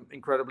that I'm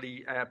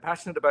incredibly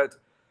passionate about.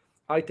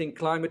 I think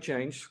climate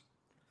change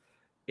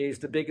is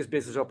the biggest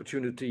business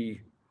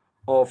opportunity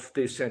of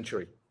this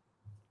century.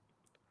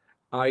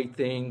 I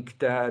think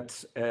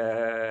that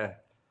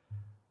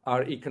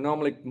our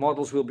economic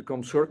models will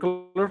become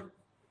circular,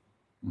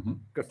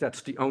 because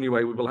that's the only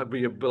way we will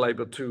be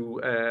able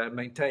to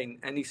maintain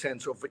any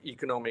sense of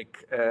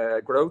economic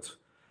growth.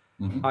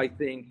 I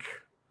think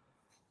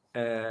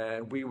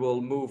we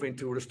will move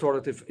into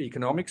restorative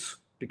economics,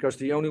 because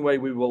the only way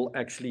we will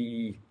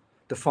actually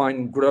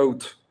define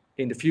growth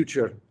in the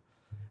future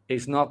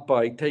is not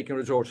by taking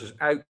resources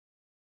out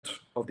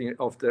of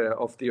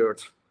the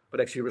earth, but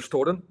actually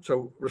restore them.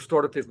 So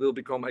restorative will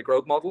become a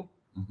growth model.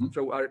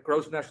 So our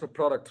gross national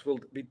product will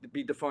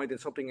be defined in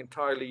something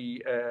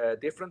entirely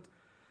different.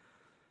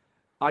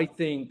 I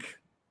think,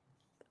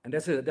 and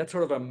that's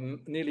sort of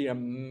nearly a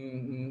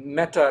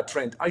meta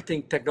trend. I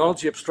think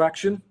technology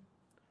abstraction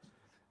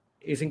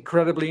is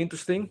incredibly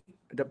interesting,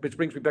 which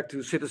brings me back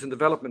to citizen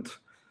development.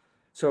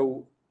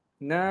 So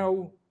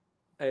now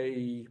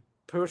a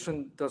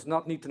person does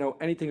not need to know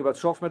anything about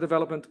software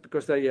development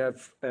because they have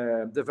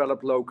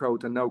developed low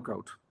code and no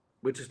code,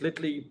 which is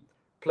literally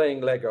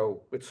playing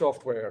Lego with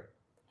software,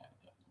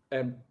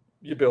 and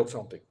you build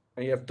something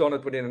and you have done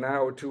it within an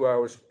hour, 2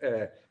 hours.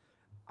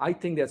 I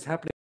think that's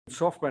happening with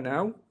software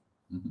now.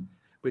 Mm-hmm.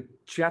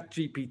 With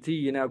ChatGPT,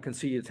 you now can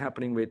see it's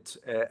happening with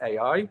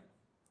AI.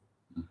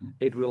 Mm-hmm.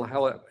 It will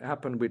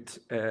happen with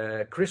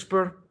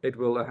CRISPR. It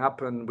will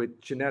happen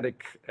with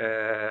genetic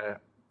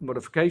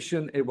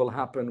modification. It will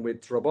happen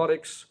with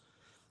robotics.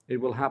 It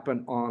will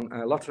happen on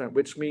a lot of,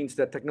 which means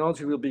that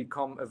technology will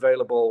become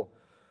available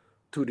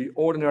to the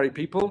ordinary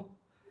people,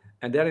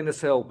 and that in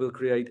itself will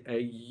create a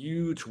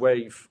huge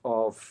wave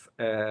of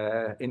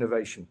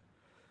innovation.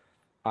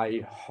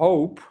 I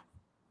hope,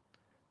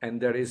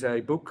 and there is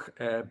a book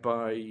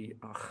by,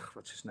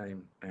 what's his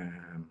name?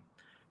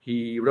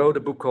 He wrote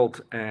a book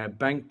called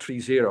Bank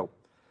 3.0,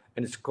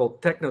 and it's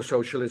called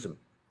Techno-Socialism.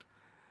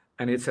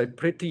 And it's a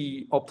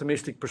pretty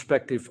optimistic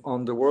perspective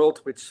on the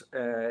world, which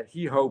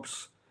he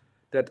hopes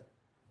that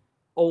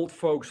old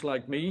folks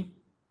like me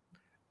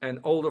and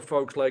older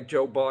folks like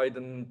Joe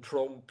Biden,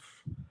 Trump,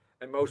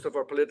 and most of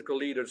our political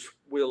leaders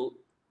will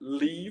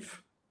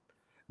leave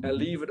and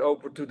leave it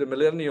open to the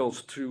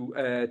millennials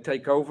to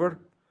take over,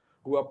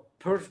 who are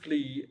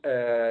perfectly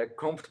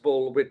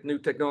comfortable with new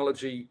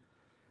technology,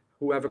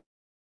 who have a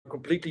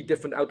completely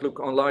different outlook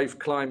on life,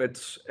 climate,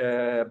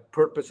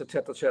 purpose,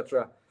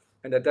 etc.,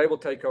 and that they will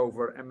take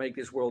over and make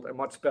this world a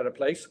much better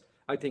place.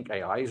 I think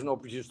AI is an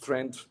obvious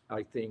trend.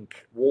 I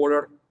think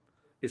water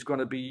is going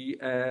to be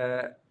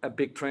a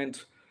big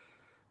trend.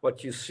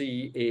 What you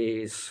see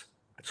is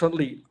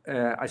suddenly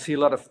I see a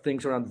lot of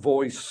things around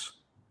voice,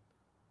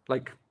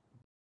 like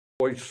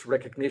voice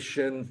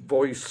recognition,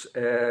 voice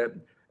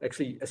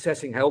actually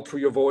assessing health through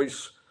your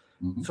voice.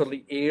 Mm-hmm.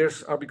 Suddenly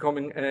ears are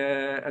becoming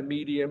a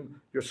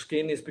medium. Your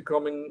skin is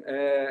becoming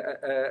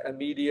a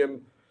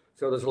medium.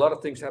 So there's a lot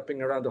of things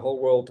happening around the whole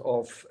world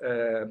of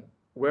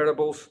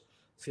wearables.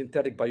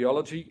 Synthetic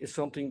biology is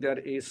something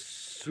that is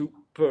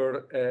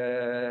super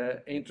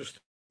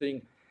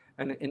interesting.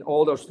 And in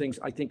all those things,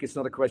 I think it's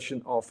not a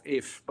question of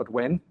if, but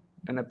when.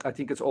 And I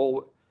think it's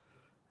going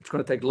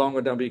to take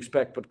longer than we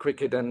expect, but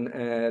quicker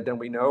than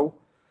we know.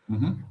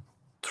 Mm-hmm.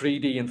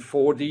 3D and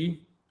 4D.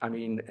 I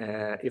mean,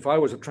 if I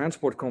was a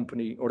transport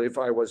company or if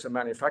I was a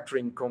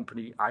manufacturing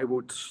company, I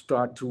would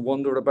start to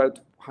wonder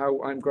about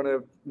how I'm going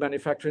to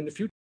manufacture in the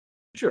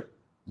future.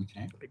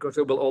 Okay. Because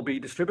it will all be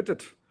distributed.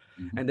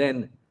 Mm-hmm. And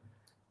then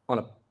on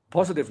a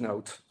positive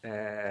note,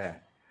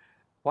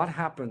 what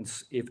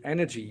happens if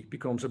energy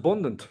becomes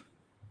abundant?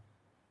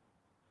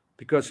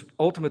 Because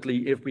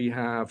ultimately, if we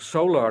have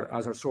solar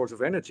as our source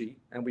of energy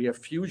and we have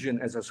fusion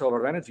as our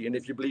solar energy, and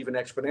if you believe in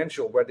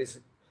exponential, where this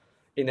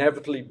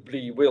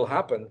inevitably will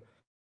happen,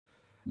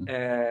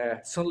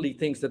 suddenly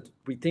things that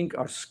we think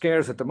are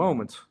scarce at the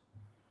moment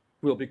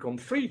will become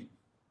free.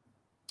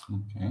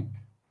 Okay.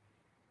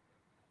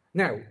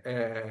 Now,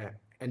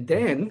 and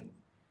then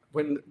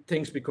when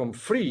things become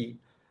free,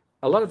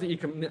 a lot of the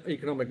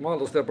economic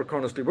models that we're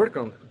currently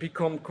working on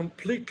become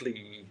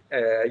completely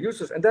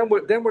useless. And then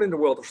we're in the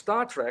world of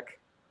Star Trek,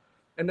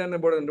 and then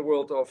we're in the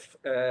world of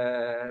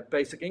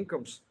basic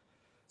incomes.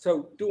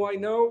 So do I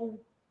know?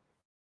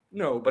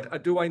 No,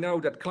 but do I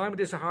know that climate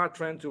is a hard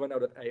trend? Do I know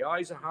that AI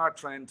is a hard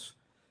trend?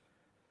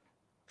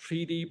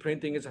 3D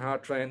printing is a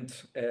hard trend.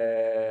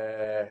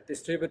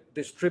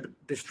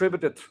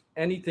 Distributed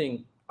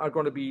anything are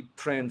going to be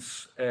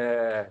trends.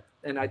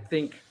 And I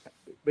think,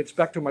 it's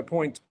back to my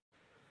point,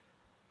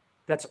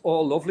 that's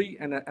all lovely.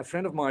 And a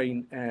friend of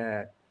mine,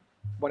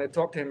 when I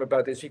talk to him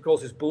about this, he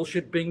calls this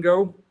bullshit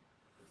bingo.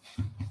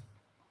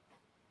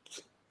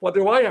 What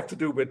do I have to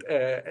do with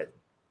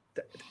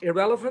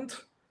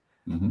irrelevant?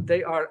 Mm-hmm.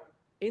 They are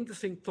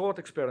interesting thought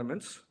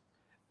experiments.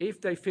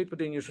 If they fit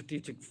within your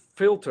strategic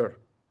filter,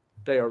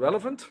 they are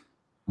relevant.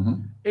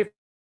 Mm-hmm. If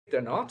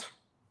they're not,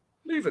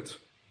 leave it.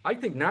 I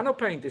think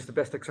nanopaint is the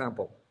best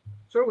example.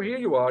 So here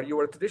you are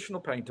a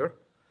traditional painter,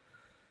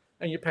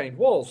 and you paint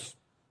walls.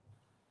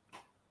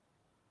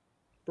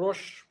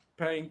 Brush,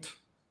 paint,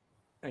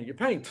 and you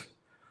paint.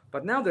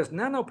 But now there's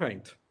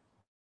nanopaint.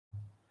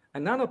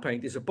 And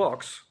nanopaint is a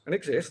box, and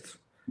exists,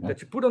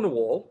 that you put on the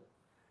wall.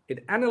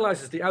 It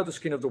analyzes the outer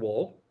skin of the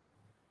wall.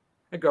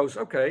 It goes,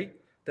 okay,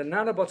 the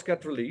nanobots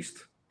get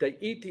released. They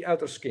eat the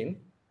outer skin.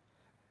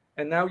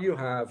 And now you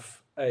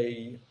have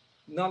a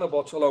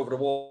nanobots all over the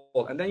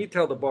wall. And then you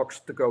tell the box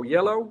to go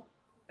yellow,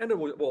 and the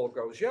wall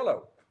goes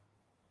yellow.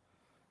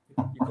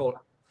 You call it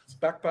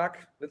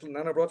backpack. Little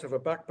nanobots have a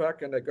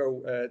backpack, and they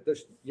go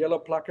this yellow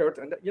placard.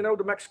 And you know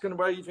the Mexican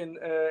wave in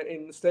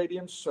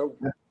stadiums? So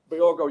we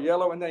all go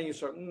yellow, and then you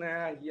say,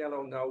 nah,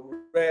 yellow, no,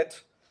 red.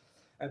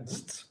 And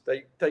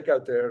they take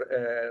out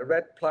their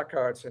red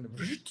placards, and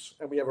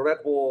we have a red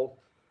wall,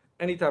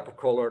 any type of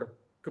color,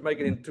 could make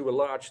it into a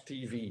large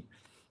TV.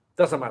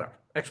 Doesn't matter.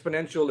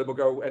 Exponential, it will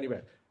go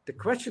anywhere. The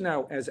question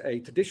now, as a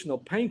traditional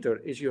painter,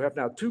 is you have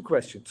now two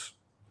questions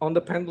on the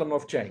pendulum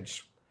of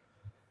change.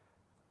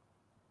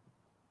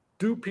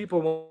 Do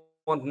people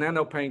want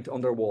nano paint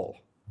on their wall?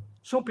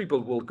 Some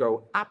people will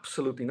go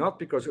absolutely not,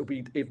 because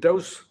if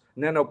those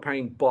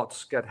nanopaint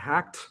bots get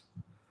hacked,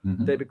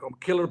 they become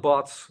killer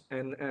bots.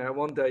 And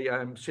one day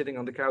I'm sitting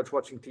on the couch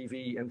watching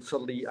TV, and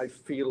suddenly I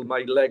feel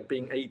my leg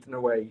being eaten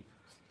away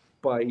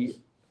by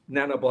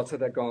nanobots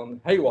that are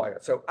gone haywire.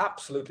 So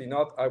absolutely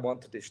not. I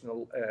want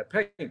additional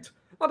paint.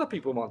 Other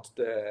people want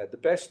the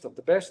best of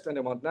the best, and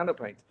they want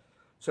nanopaint.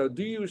 So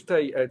do you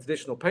stay a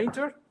traditional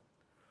painter,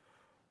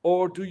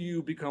 or do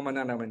you become a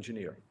nano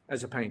engineer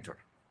as a painter?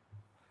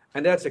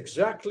 And that's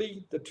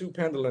exactly the two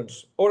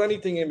pendulums, or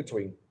anything in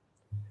between.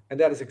 And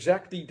that is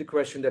exactly the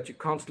question that you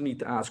constantly need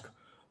to ask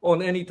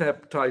on any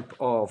type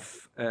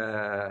of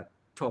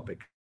topic.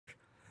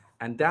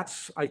 And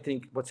that's, I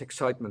think, what's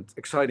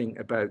exciting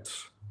about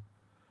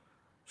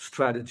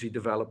strategy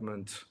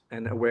development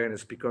and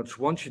awareness, because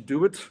once you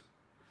do it,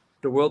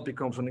 the world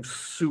becomes a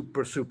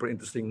super, super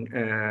interesting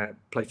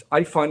place.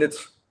 I find it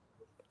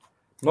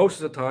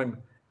most of the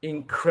time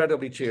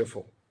incredibly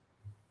cheerful,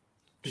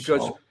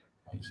 because So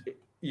amazing.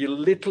 you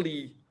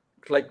literally,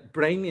 like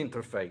brain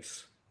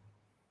interface.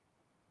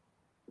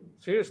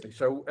 Seriously.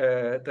 So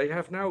they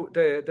have now,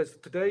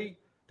 today,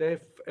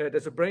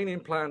 there's a brain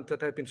implant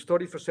that has been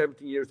studied for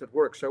 17 years that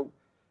works. So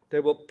they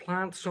will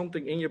plant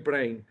something in your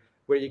brain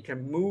where you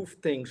can move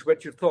things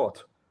with your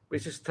thought,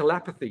 which is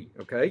telepathy,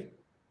 okay?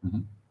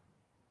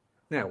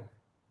 Now,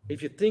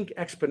 if you think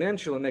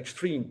exponential and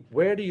extreme,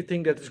 where do you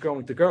think that is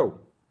going to go?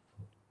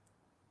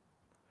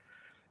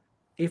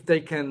 If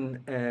they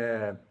can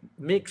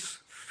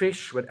mix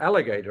fish with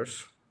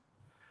alligators,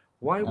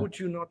 why would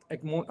you not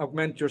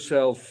augment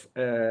yourself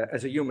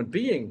as a human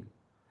being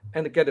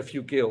and get a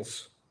few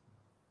gills?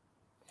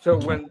 So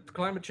when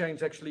climate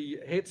change actually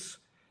hits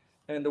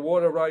and the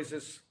water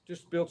rises,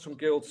 just build some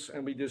gills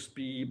and we just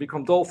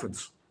become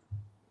dolphins.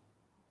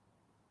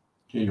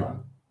 Here you are.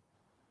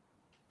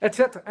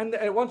 Etc. And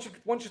once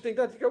you think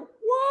that, you go,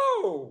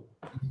 whoa!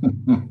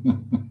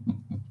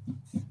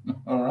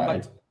 All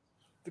right. But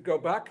to go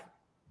back,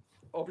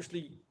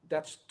 obviously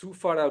that's too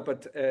far out,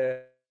 but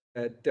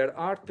there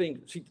are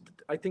things. See,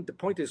 I think the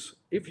point is,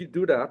 if you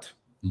do that,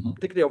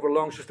 particularly over a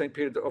long sustained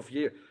period of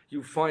year,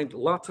 you find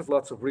lots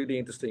of really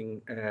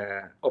interesting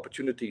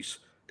opportunities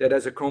that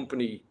as a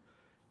company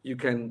you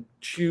can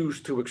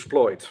choose to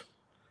exploit.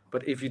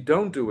 But if you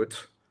don't do it,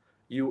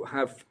 you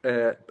have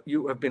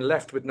been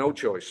left with no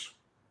choice.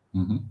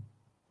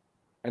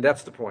 And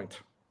that's the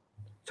point.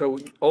 So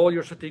all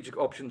your strategic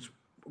options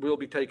will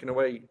be taken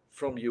away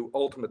from you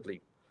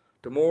ultimately.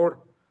 The more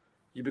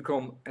you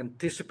become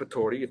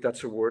anticipatory, if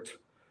that's a word,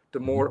 the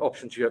more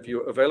options you have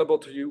available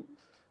to you,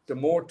 the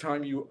more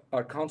time you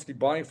are constantly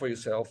buying for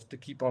yourself to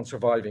keep on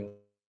surviving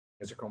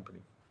as a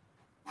company.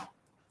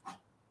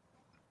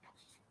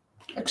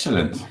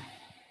 Excellent.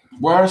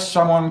 Where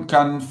someone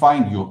can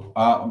find you?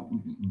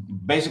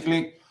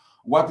 Basically,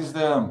 what is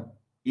the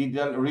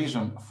ideal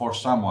reason for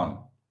someone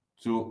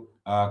to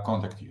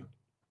contact you?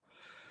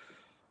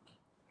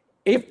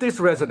 If this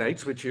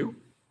resonates with you,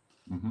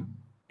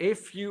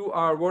 if you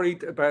are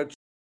worried about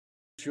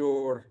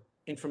your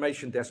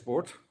information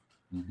dashboard,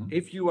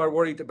 if you are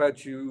worried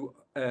about your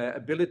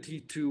ability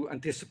to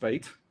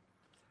anticipate,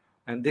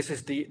 and this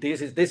is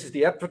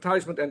the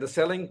advertisement and the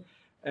selling,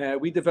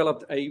 we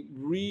developed a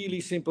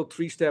really simple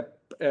 3-step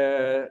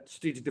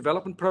strategic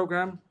development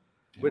program,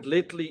 which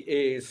literally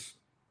is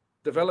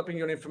developing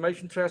your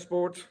information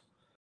dashboard,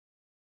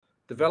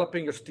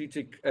 developing your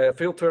strategic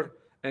filter,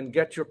 and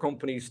get your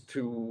companies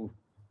to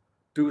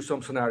do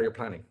some scenario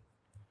planning.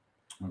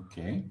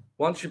 Okay.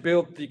 Once you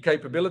build the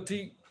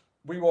capability,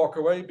 we walk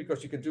away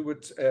because you can do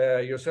it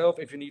yourself.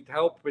 If you need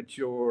help with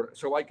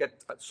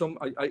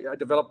I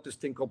developed this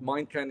thing called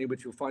Mind Candy,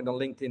 which you'll find on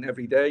LinkedIn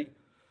every day.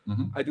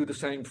 I do the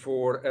same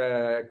for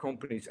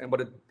companies, and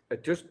what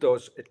it just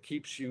does, it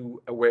keeps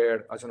you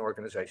aware as an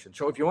organization.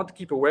 So if you want to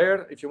keep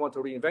aware, if you want to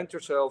reinvent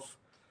yourself,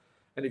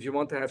 and if you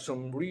want to have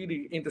some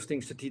really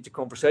interesting strategic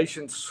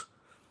conversations,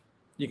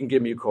 you can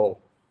give me a call.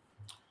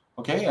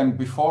 Okay, and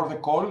before the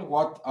call,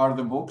 what are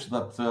the books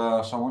that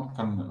someone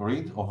can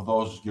read of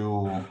those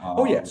you?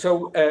 Oh yeah,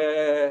 so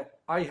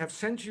I have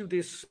sent you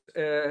this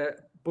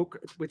book,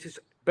 which is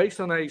based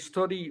on a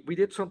study. We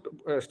did some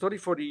study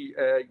for the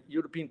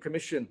European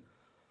Commission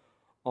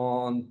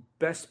on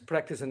best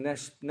practice and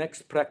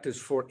next practice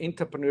for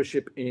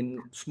entrepreneurship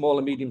in small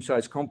and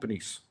medium-sized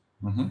companies.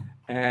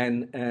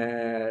 And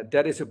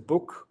that is a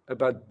book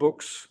about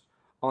books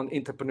on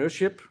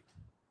entrepreneurship.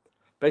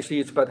 Basically,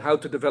 it's about how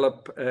to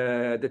develop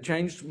the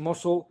change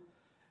muscle.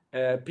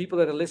 People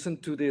that listen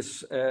to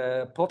this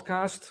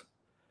podcast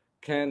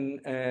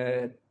can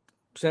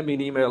send me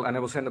an email and I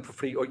will send it for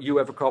free, or you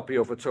have a copy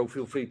of it, so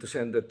feel free to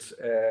send it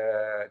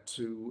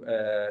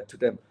to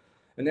them.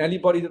 And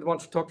anybody that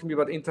wants to talk to me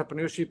about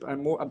entrepreneurship,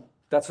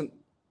 that's a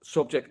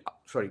subject,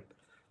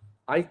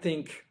 I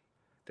think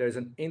there's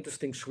an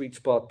interesting sweet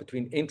spot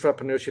between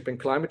entrepreneurship and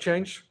climate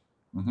change.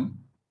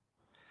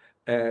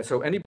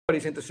 So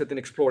anybody's interested in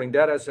exploring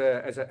that as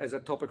a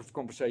topic of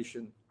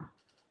conversation,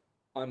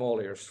 I'm all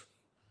ears.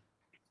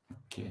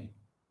 Okay.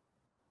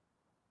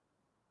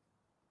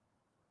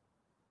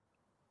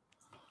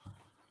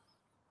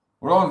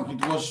 Ron,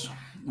 it was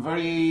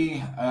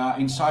very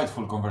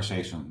insightful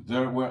conversation.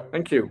 There were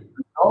Thank you.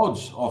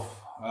 loads of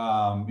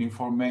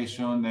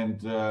information, and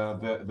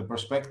the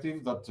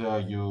perspective that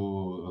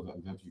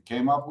you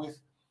came up with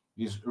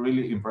is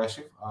really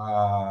impressive.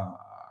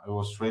 I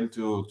was thrilled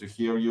to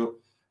hear you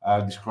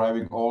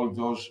describing all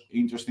those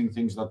interesting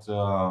things that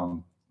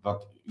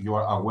you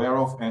are aware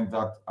of and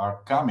that are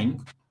coming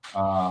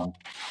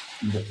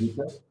in the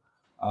future.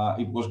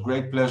 It was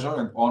great pleasure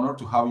and honor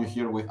to have you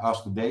here with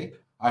us today.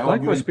 I hope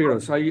Likewise, you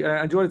Spiros.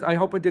 I enjoyed it. I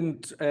hope I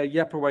didn't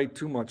yap away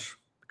too much,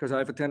 because I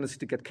have a tendency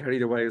to get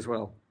carried away as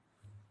well.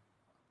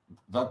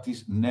 That is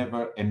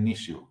never an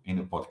issue in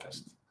a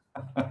podcast.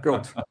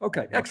 Good.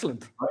 Okay,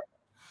 excellent.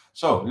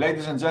 So,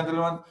 ladies and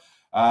gentlemen,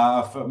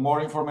 for more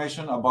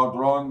information about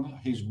Ron,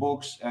 his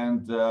books,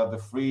 and the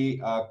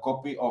free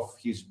copy of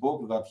his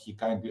book that he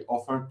kindly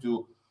offered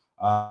to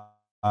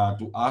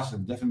us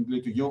and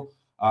definitely to you,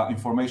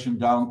 information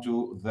down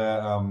to the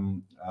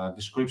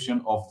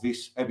description of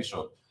this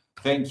episode.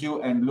 Thank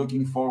you, and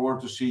looking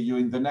forward to see you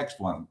in the next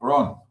one.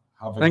 Ron,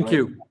 have a Thank great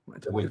you.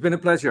 week. It's been a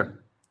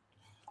pleasure.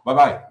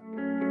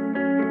 Bye-bye.